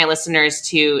wait for my listeners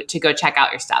to go check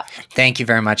out your stuff. Thank you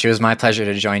very much. It was my pleasure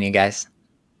to join you guys.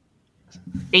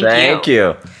 Thank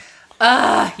you.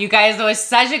 You guys, it was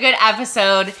such a good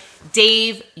episode.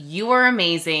 Dave, you are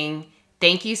amazing.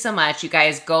 Thank you so much. You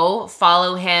guys go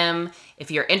follow him.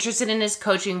 If you're interested in his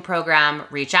coaching program,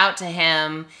 reach out to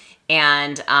him.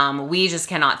 And we just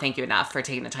cannot thank you enough for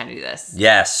taking the time to do this.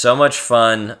 Yeah, so much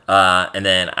fun. And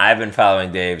then I've been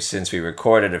following Dave since we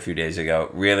recorded a few days ago.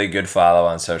 Really good follow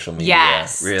on social media.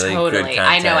 Yes, really totally. Good content.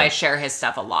 I know I share his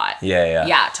stuff a lot. Yeah.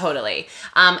 Yeah, totally.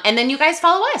 And then you guys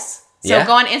follow us. So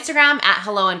go on Instagram at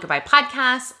Hello and Goodbye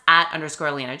Podcast, at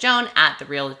 _Leanna Joan, at The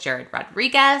Real Jared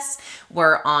Rodriguez.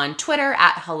 We're on Twitter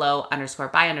at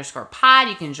hello_by_pod.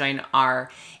 You can join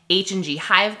our H&G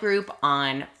Hive group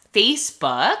on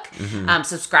Facebook.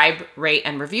 Subscribe, rate,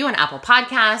 and review on Apple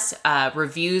Podcasts.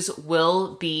 Reviews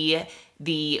will be,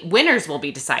 the winners will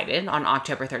be decided on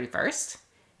October 31st.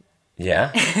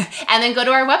 Yeah. And then go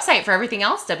to our website for everything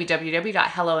else,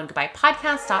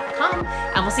 www.helloandgoodbyepodcast.com.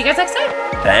 And we'll see you guys next time.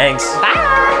 Thanks.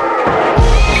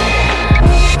 Bye.